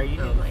bear.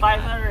 You need a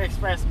 500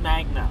 Express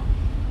Magnum.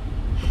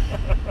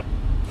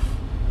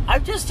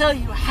 I'm just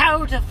telling you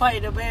how to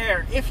fight a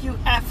bear if you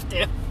have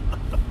to.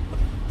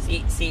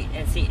 See,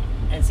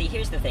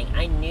 here's the thing.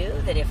 I knew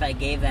that if I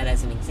gave that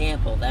as an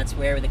example, that's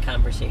where the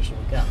conversation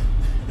would go.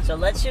 So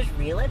let's just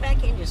reel it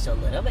back in just a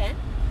little bit.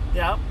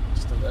 Yep.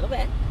 Just a little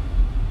bit.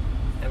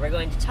 And we're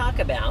going to talk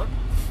about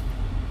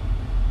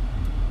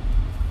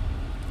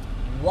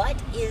what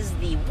is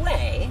the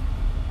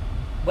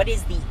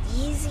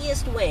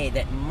easiest way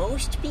that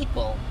most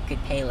people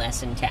could pay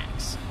less in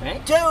tax,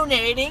 right?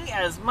 Donating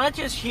as much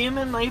as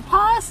humanly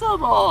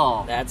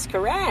possible. That's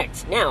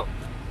correct. Now,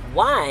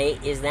 why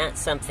is that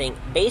something,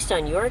 based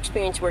on your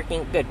experience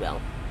working at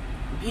Goodwill,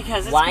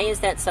 why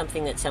is that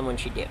something that someone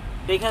should do?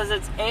 Because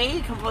it's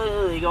A,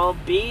 completely legal,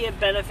 B, it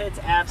benefits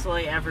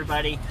absolutely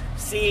everybody,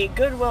 C,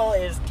 Goodwill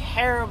is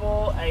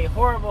terrible, a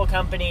horrible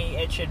company,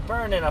 it should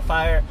burn in a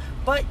fire,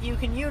 but you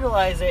can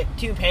utilize it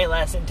to pay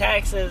less in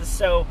taxes,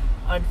 so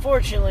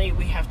unfortunately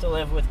we have to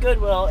live with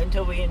Goodwill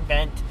until we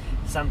invent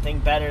something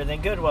better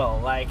than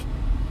Goodwill, like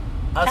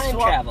time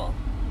travel.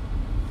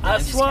 A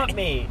swamp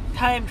meet,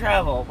 time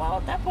travel. Well,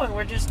 at that point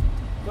we're just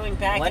going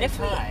back in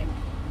time.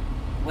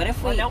 What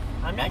if we... Nope,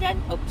 I'm not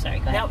done. Oh, sorry,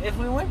 go ahead. Now, if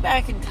we went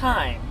back in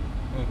time,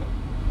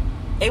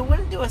 it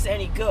wouldn't do us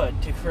any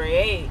good to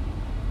create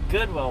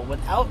Goodwill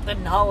without the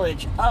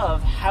knowledge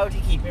of how to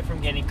keep it from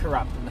getting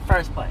corrupt in the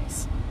first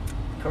place.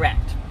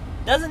 Correct.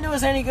 Doesn't do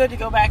us any good to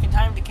go back in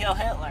time to kill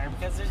Hitler,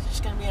 because there's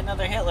just going to be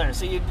another Hitler.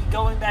 So you'd be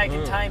going back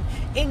in time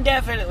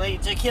indefinitely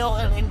to kill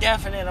an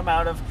indefinite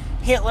amount of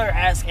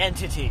Hitler-esque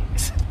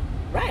entities.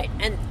 Right,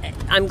 and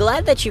I'm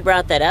glad that you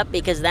brought that up,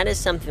 because that is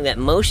something that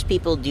most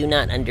people do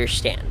not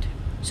understand.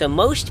 So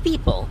most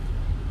people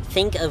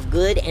think of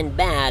good and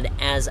bad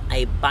as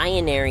a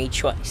binary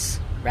choice,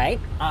 right?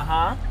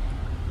 Uh-huh.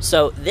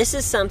 So this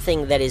is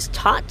something that is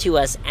taught to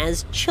us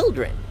as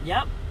children.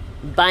 Yep.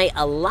 By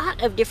a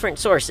lot of different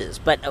sources,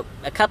 but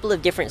a couple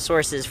of different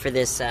sources for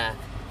this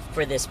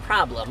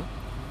problem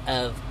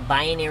of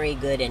binary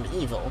good and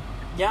evil.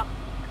 Yep.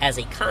 As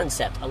a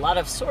concept, a lot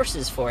of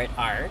sources for it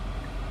are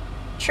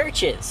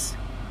churches,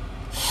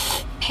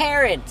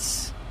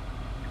 parents,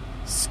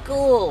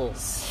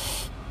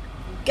 schools,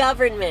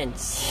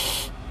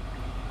 governments,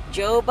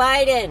 Joe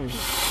Biden,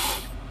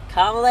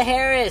 Kamala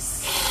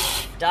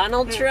Harris,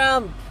 Donald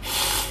Trump.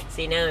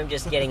 See, now I'm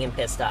just getting him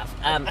pissed off.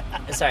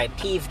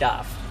 Peeved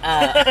off.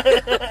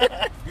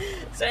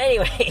 So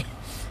anyway,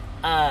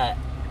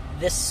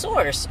 the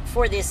source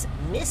for this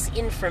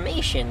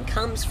misinformation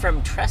comes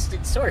from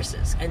trusted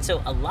sources. And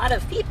so a lot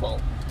of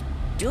people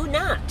do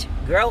not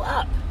grow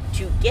up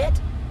to get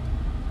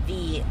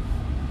the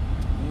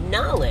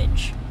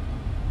knowledge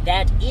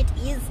that it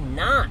is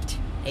not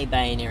a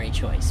binary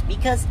choice.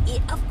 Because,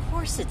 of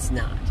course it's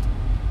not.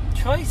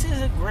 Choice is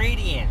a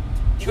gradient.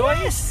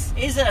 Choice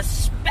is a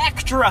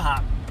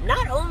spectrum.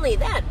 Not only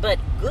that, but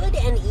good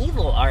and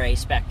evil are a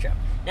spectrum.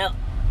 Now,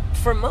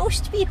 for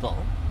most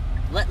people,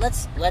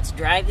 let's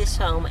drive this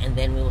home, and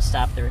then we will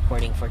stop the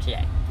recording for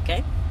today.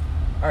 Okay?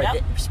 Or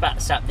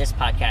stop this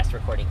podcast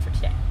recording for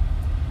today.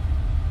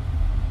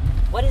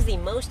 What is the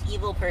most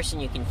evil person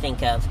you can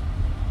think of?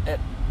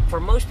 For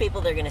most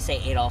people, they're going to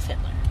say Adolf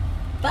Hitler.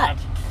 But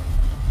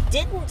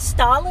didn't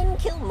Stalin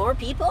kill more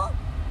people?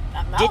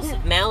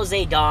 Didn't Mao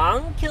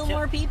Zedong kill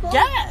more people?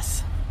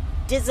 Yes.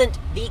 doesn't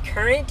the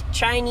current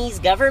Chinese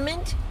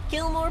government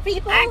kill more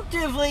people?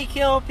 Actively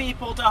kill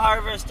people to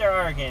harvest their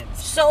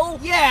organs. So,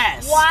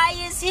 yes. Why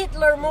is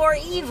Hitler more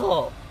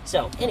evil?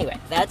 So, anyway,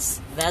 that's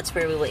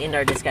where we will end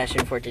our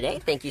discussion for today.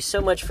 Thank you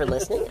so much for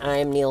listening.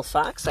 I'm Neil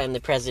Fox. I'm the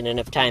president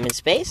of Time and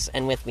Space,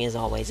 and with me, as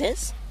always,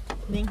 is...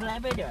 Link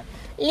Labrador.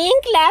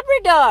 Link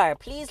Labrador!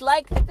 Please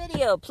like the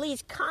video.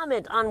 Please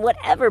comment on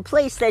whatever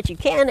place that you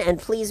can, and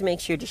please make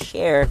sure to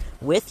share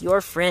with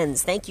your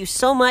friends. Thank you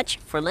so much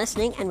for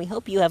listening, and we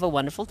hope you have a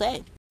wonderful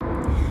day.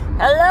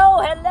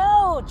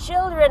 Hello,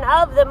 children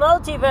of the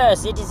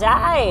multiverse. It is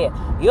I,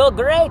 your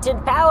great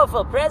and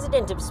powerful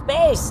president of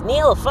space,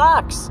 Neil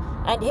Fox.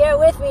 And here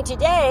with me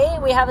today,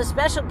 we have a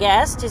special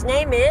guest. His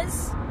name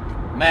is...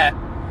 Matt.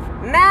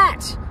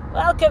 Matt!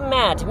 Welcome,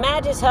 Matt.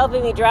 Matt is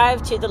helping me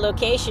drive to the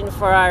location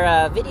for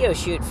our video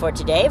shoot for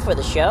today, for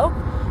the show.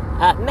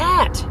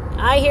 Matt,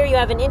 I hear you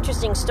have an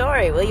interesting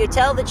story. Will you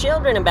tell the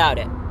children about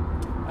it?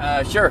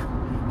 Sure.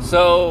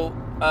 So,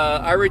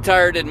 I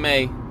retired in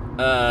May.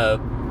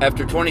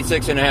 After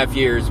 26 and a half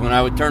years. When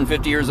I would turn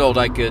 50 years old,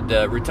 I could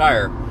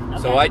retire.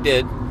 Okay. So I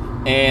did.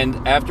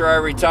 And after I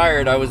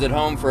retired, I was at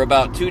home for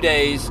about 2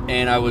 days,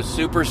 and I was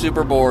super,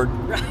 super bored.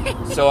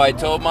 Right. So I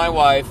told my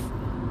wife,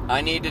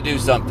 I need to do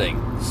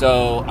something.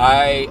 So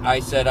I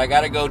said, I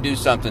got to go do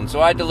something.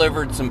 So I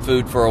delivered some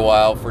food for a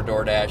while for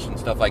DoorDash and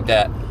stuff like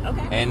that.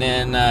 Okay. And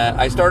then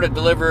I started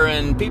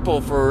delivering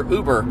people for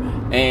Uber.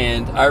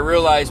 And I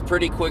realized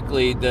pretty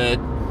quickly that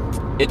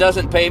it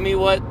doesn't pay me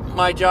what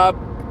my job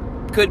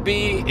could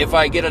be if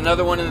I get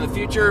another one in the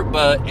future,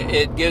 but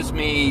it gives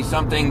me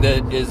something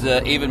that is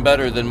even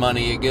better than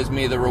money. It gives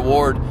me the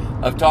reward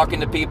of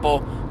talking to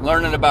people,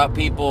 learning about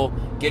people,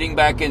 getting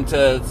back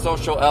into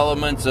social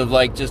elements of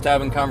like just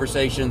having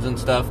conversations and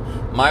stuff.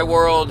 My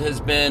world has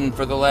been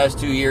for the last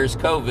 2 years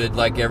COVID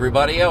like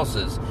everybody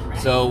else's.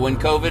 So when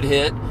COVID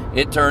hit,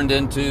 it turned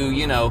into,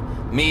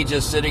 me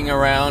just sitting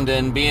around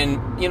and being,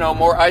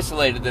 more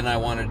isolated than I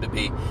wanted to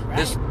be. Right.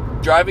 This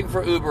driving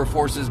for Uber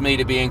forces me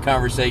to be in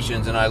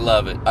conversations, and I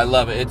love it. I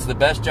love it. It's the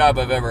best job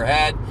I've ever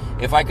had.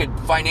 If I could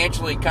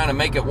financially kind of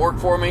make it work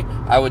for me,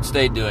 I would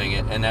stay doing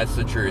it, and that's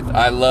the truth.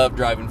 I love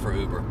driving for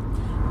Uber.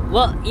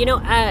 Well,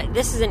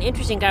 this is an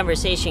interesting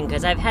conversation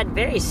because I've had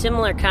very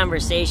similar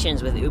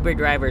conversations with Uber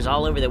drivers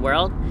all over the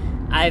world.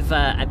 I've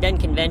done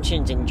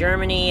conventions in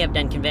Germany, I've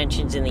done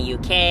conventions in the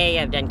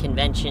UK, I've done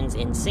conventions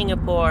in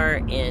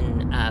Singapore,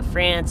 in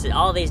France,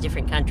 all these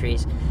different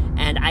countries.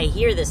 And I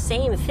hear the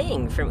same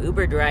thing from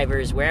Uber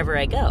drivers wherever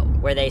I go,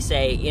 where they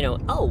say,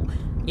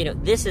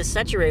 this is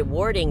such a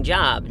rewarding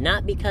job,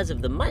 not because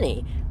of the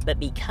money, but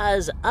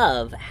because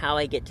of how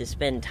I get to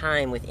spend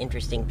time with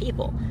interesting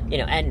people.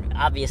 And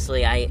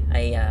obviously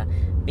I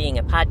being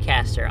a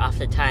podcaster,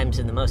 oftentimes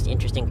in the most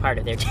interesting part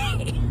of their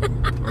day.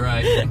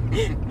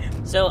 Right.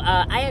 So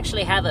I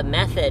actually have a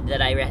method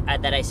that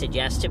I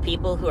suggest to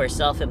people who are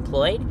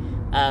self-employed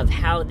of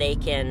how they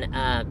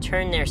can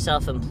turn their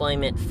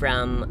self-employment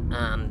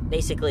from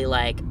basically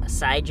like a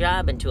side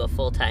job into a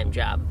full-time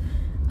job.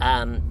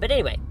 But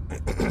anyway,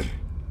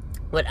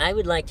 what I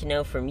would like to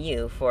know from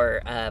you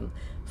for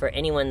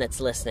anyone that's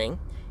listening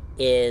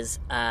is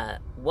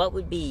what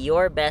would be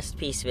your best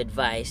piece of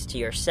advice to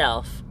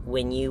yourself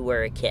when you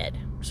were a kid?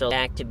 So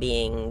back to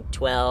being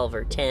 12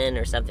 or 10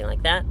 or something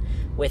like that.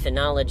 With the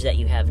knowledge that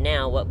you have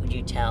now, what would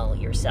you tell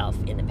yourself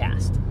in the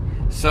past?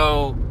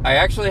 So I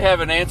actually have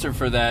an answer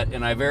for that,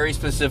 and I very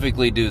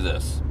specifically do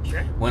this.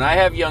 Sure. When I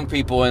have young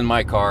people in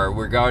my car,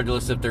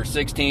 regardless if they're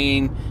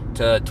 16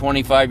 to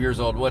 25 years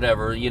old,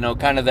 whatever,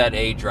 kind of that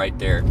age right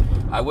there,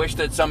 I wish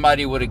that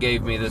somebody would have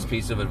gave me this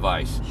piece of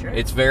advice. Sure.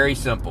 It's very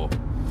simple.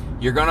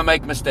 You're going to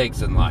make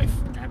mistakes in life.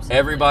 Absolutely.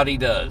 Everybody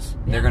does.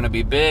 Yeah. They're going to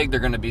be big, they're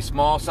going to be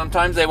small.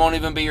 Sometimes they won't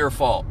even be your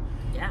fault.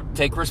 Yeah.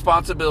 Take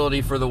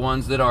responsibility for the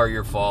ones that are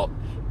your fault,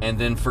 and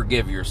then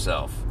forgive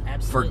yourself.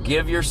 Absolutely.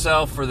 Forgive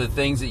yourself for the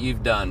things that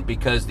you've done,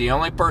 because the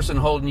only person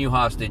holding you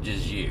hostage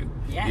is you.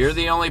 Yes. You're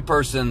the only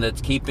person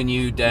that's keeping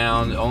you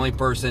down, the only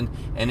person.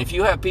 And if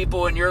you have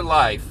people in your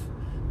life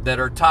that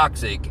are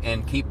toxic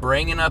and keep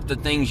bringing up the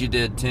things you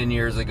did 10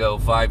 years ago,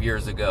 5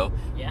 years ago,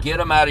 get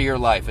them out of your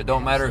life. It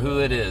don't matter who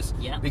it is,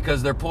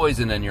 because they're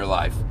poison in your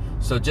life.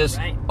 So just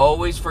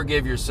always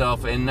forgive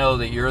yourself and know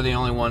that you're the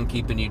only one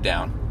keeping you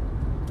down.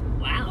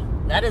 Wow.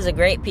 That is a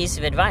great piece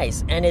of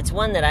advice, and it's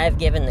one that I've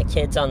given the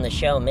kids on the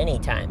show many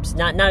times.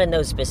 Not in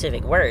those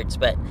specific words,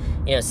 but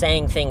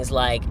saying things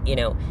like,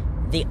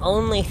 the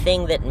only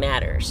thing that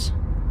matters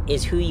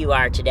is who you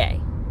are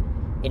today.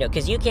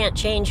 Because you can't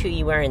change who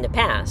you were in the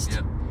past.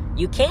 Yep.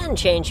 You can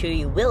change who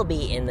you will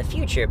be in the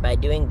future by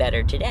doing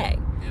better today.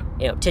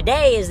 Yep.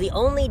 Today is the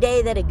only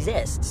day that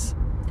exists.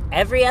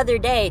 Every other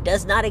day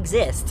does not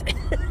exist.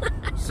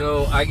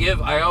 So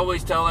I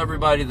always tell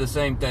everybody the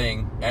same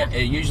thing.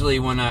 Usually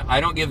when I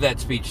don't give that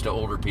speech to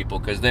older people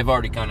because they've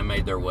already kind of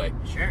made their way.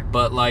 Sure.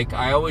 But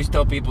I always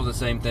tell people the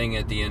same thing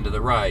at the end of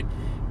the ride.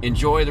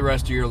 Enjoy the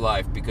rest of your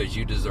life because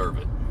you deserve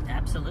it.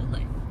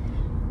 Absolutely.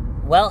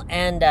 Well,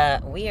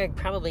 and we are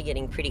probably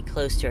getting pretty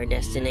close to our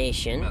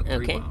destination. About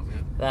 3 miles,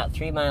 About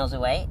 3 miles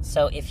away.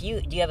 So do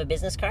you have a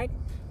business card?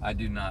 I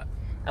do not.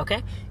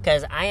 Okay,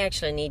 because I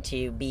actually need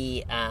to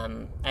be,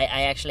 I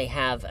actually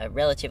have a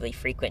relatively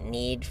frequent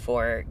need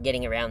for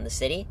getting around the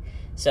city.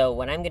 So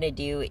what I'm going to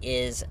do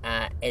is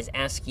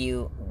ask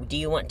you, do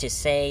you want to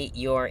say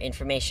your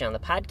information on the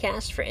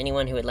podcast for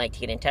anyone who would like to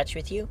get in touch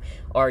with you?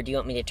 Or do you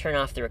want me to turn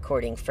off the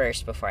recording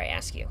first before I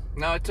ask you?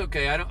 No, it's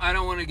okay. I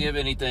don't want to give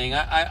anything.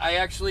 I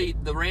actually,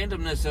 the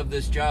randomness of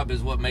this job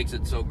is what makes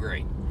it so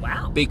great.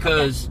 Wow.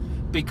 Because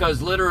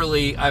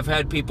literally I've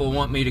had people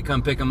want me to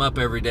come pick them up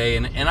every day,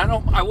 and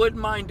I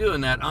wouldn't mind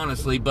doing that,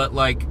 honestly, but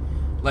like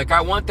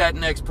I want that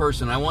next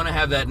person. I want to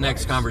have that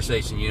next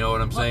conversation, you know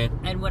what I'm saying?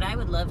 And what I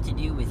would love to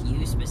do with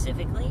you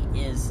specifically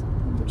is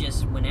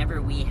just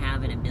whenever we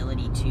have an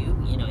ability to,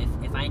 you know,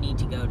 if I need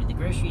to go to the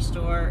grocery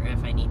store, or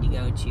if I need to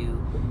go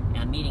to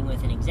a meeting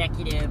with an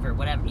executive or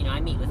whatever, you know,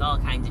 I meet with all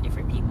kinds of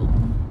different people.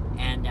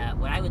 And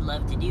what I would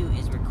love to do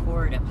is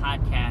record a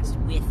podcast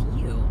with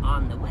you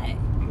on the way.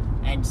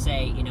 And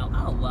say, you know,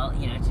 oh, well,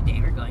 you know, today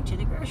we're going to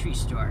the grocery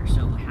store.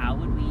 So how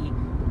would we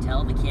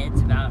tell the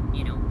kids about,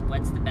 you know,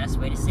 what's the best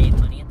way to save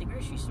money at the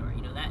grocery store?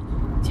 You know, that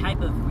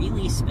type of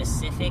really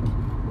specific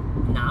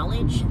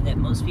knowledge that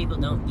most people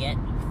don't get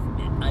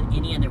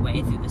any other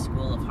way through the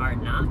School of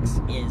Hard Knocks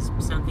is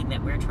something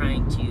that we're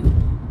trying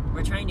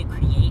to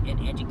create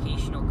an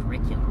educational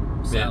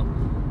curriculum. So,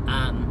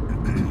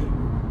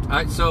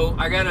 So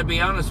I got to be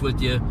honest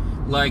with you,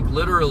 like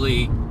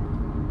literally,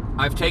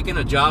 I've taken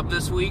a job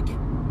this week.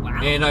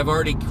 wow. And I've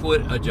already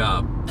quit a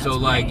job. That's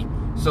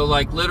So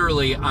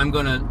literally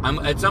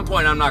I'm at some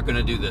point I'm not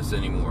gonna do this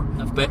anymore.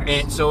 Of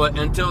course. So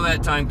until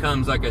that time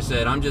comes, like I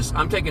said,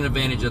 I'm taking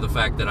advantage of the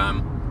fact that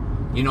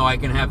I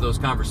can have those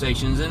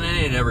conversations, and it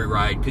ain't every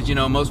ride, because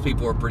most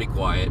people are pretty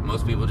quiet.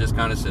 Most people just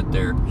kind of sit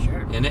there.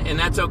 Sure. And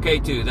that's okay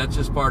too. That's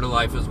just part of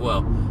life as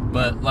well.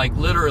 But like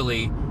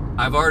literally,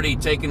 I've already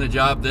taken a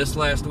job this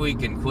last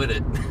week and quit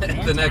it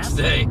the next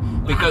day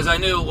because I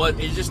knew it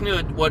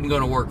wasn't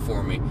going to work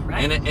for me.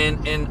 Right.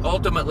 And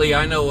ultimately,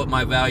 I know what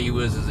my value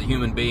is as a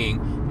human being,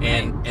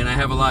 and I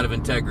have a lot of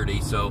integrity.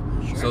 So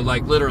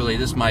like literally,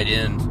 this might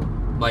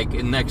end like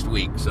in next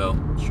week. So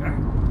sure.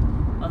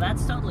 Well,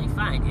 that's totally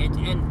fine.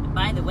 And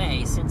by the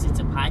way, since it's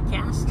a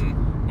podcast,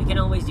 we can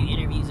always do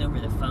interviews over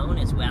the phone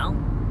as well.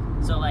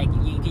 So, like,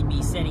 you could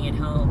be sitting at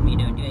home,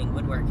 doing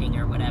woodworking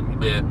or whatever.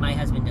 My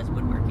husband does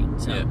woodworking,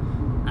 so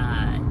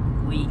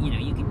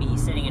you could be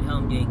sitting at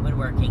home doing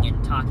woodworking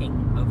and talking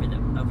over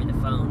the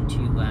phone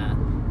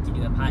to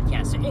do a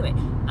podcast. So anyway,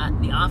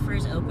 the offer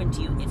is open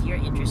to you if you're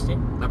interested.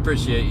 I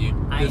appreciate you.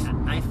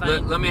 I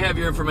find. Let me have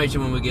your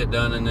information when we get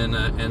done, and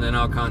then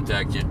I'll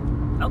contact you.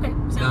 Okay,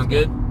 sound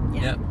good?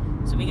 Yeah. Yep.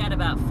 So we got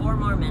about 4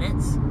 more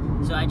minutes.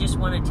 So I just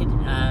wanted to,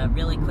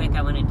 really quick,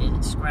 I wanted to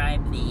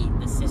describe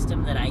the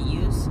system that I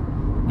use.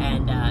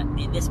 And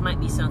this might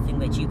be something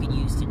that you could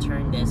use to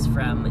turn this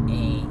from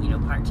a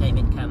part-time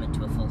income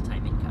into a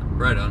full-time income.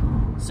 Right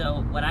on.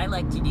 So what I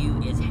like to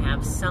do is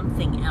have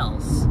something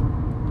else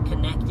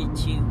connected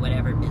to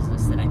whatever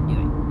business that I'm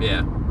doing.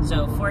 Yeah.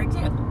 So for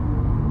example,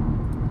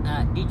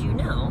 did you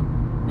know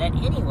that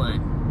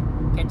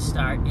anyone can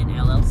start an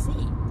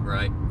LLC?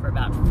 Right. For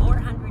about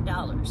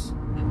 $400.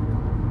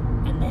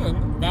 And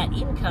then that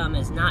income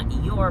is not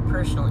your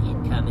personal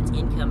income, it's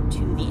income to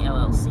the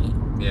LLC.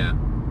 Yeah.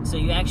 So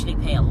you actually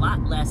pay a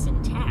lot less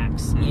in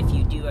tax if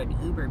you do an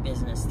Uber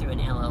business through an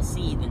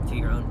LLC than through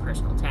your own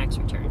personal tax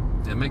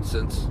return. That makes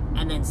sense.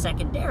 And then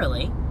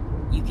secondarily,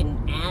 you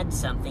can add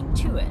something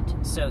to it.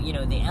 So,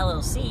 the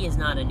LLC is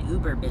not an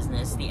Uber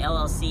business. The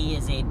LLC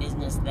is a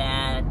business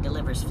that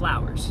delivers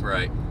flowers.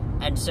 Right.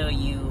 And so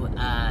you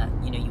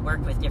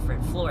work with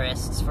different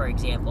florists, for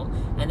example,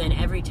 and then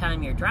every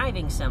time you're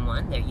driving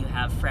someone, there you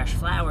have fresh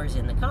flowers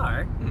in the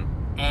car.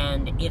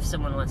 And if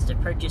someone wants to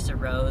purchase a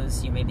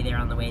rose, maybe they're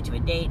on the way to a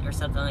date or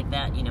something like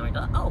that, if you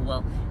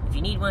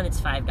need one,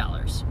 it's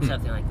 $5,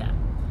 something like that.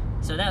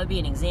 So that would be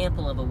an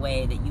example of a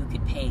way that you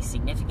could pay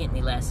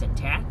significantly less in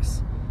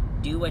tax,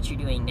 do what you're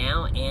doing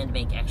now, and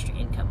make extra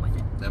income with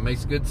it. That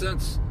makes good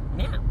sense.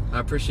 Yeah. I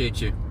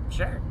appreciate you.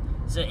 Sure.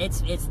 So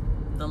it's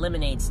the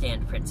lemonade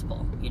stand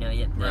principle.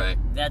 Right.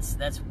 That's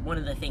one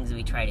of the things that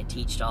we try to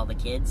teach to all the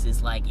kids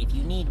is like, if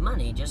you need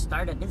money, just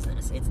start a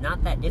business. It's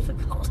not that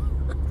difficult.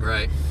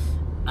 Right.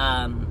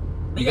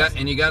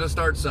 You got to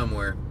start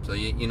somewhere. So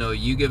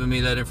you giving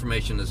me that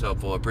information is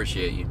helpful. I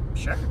appreciate you.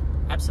 Sure,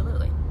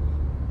 absolutely.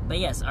 But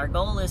yes, our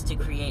goal is to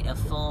create a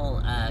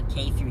full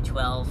K through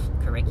 12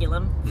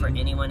 curriculum for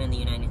anyone in the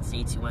United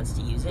States who wants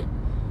to use it.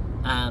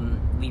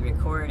 We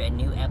record a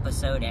new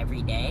episode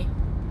every day.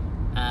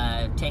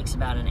 It takes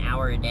about an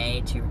hour a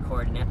day to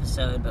record an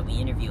episode, but we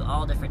interview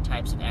all different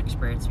types of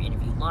experts. We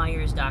interview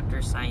lawyers,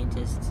 doctors,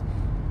 scientists,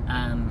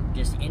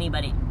 just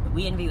anybody.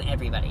 We interview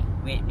everybody.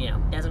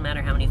 Doesn't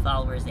matter how many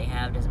followers they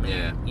have, doesn't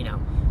matter,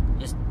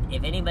 just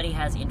if anybody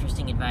has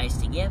interesting advice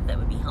to give that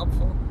would be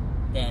helpful,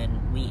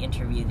 then we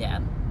interview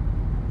them.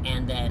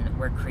 And then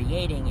we're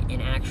creating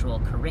an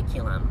actual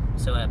curriculum,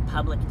 so a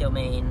public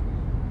domain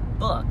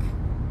book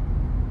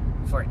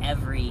for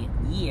every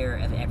year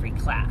of every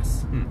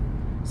class.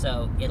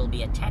 So it'll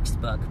be a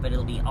textbook, but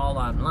it'll be all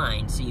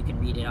online, so you can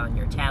read it on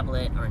your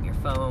tablet, or on your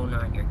phone,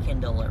 or on your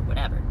Kindle, or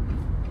whatever.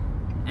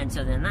 And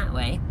so then that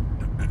way,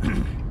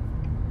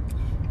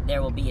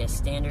 there will be a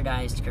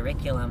standardized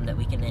curriculum that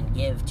we can then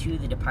give to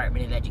the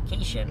Department of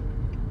Education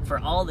for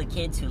all the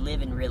kids who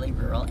live in really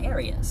rural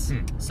areas.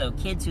 So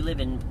kids who live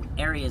in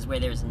areas where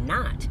there's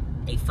not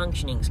a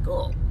functioning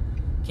school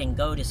can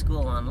go to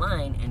school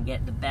online and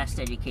get the best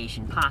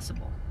education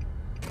possible.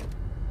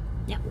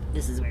 Yep,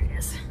 this is where it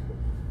is.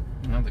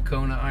 Well, the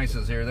Kona Ice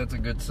is here. That's a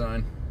good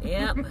sign.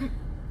 Yep.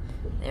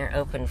 They're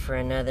open for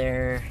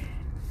another...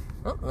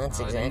 Oh, that's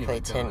exactly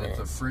 10 minutes.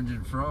 It's a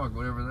frigid frog,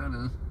 whatever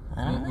that is.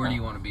 Where do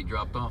you want to be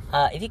dropped off?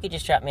 If you could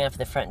just drop me off at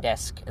the front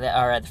desk, or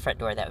at the front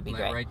door, that would be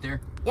great. Right there?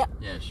 Yep.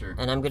 Yeah, sure.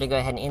 And I'm going to go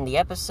ahead and end the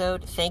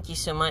episode. Thank you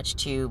so much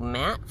to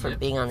Matt for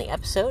being on the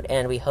episode,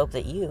 and we hope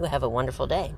that you have a wonderful day.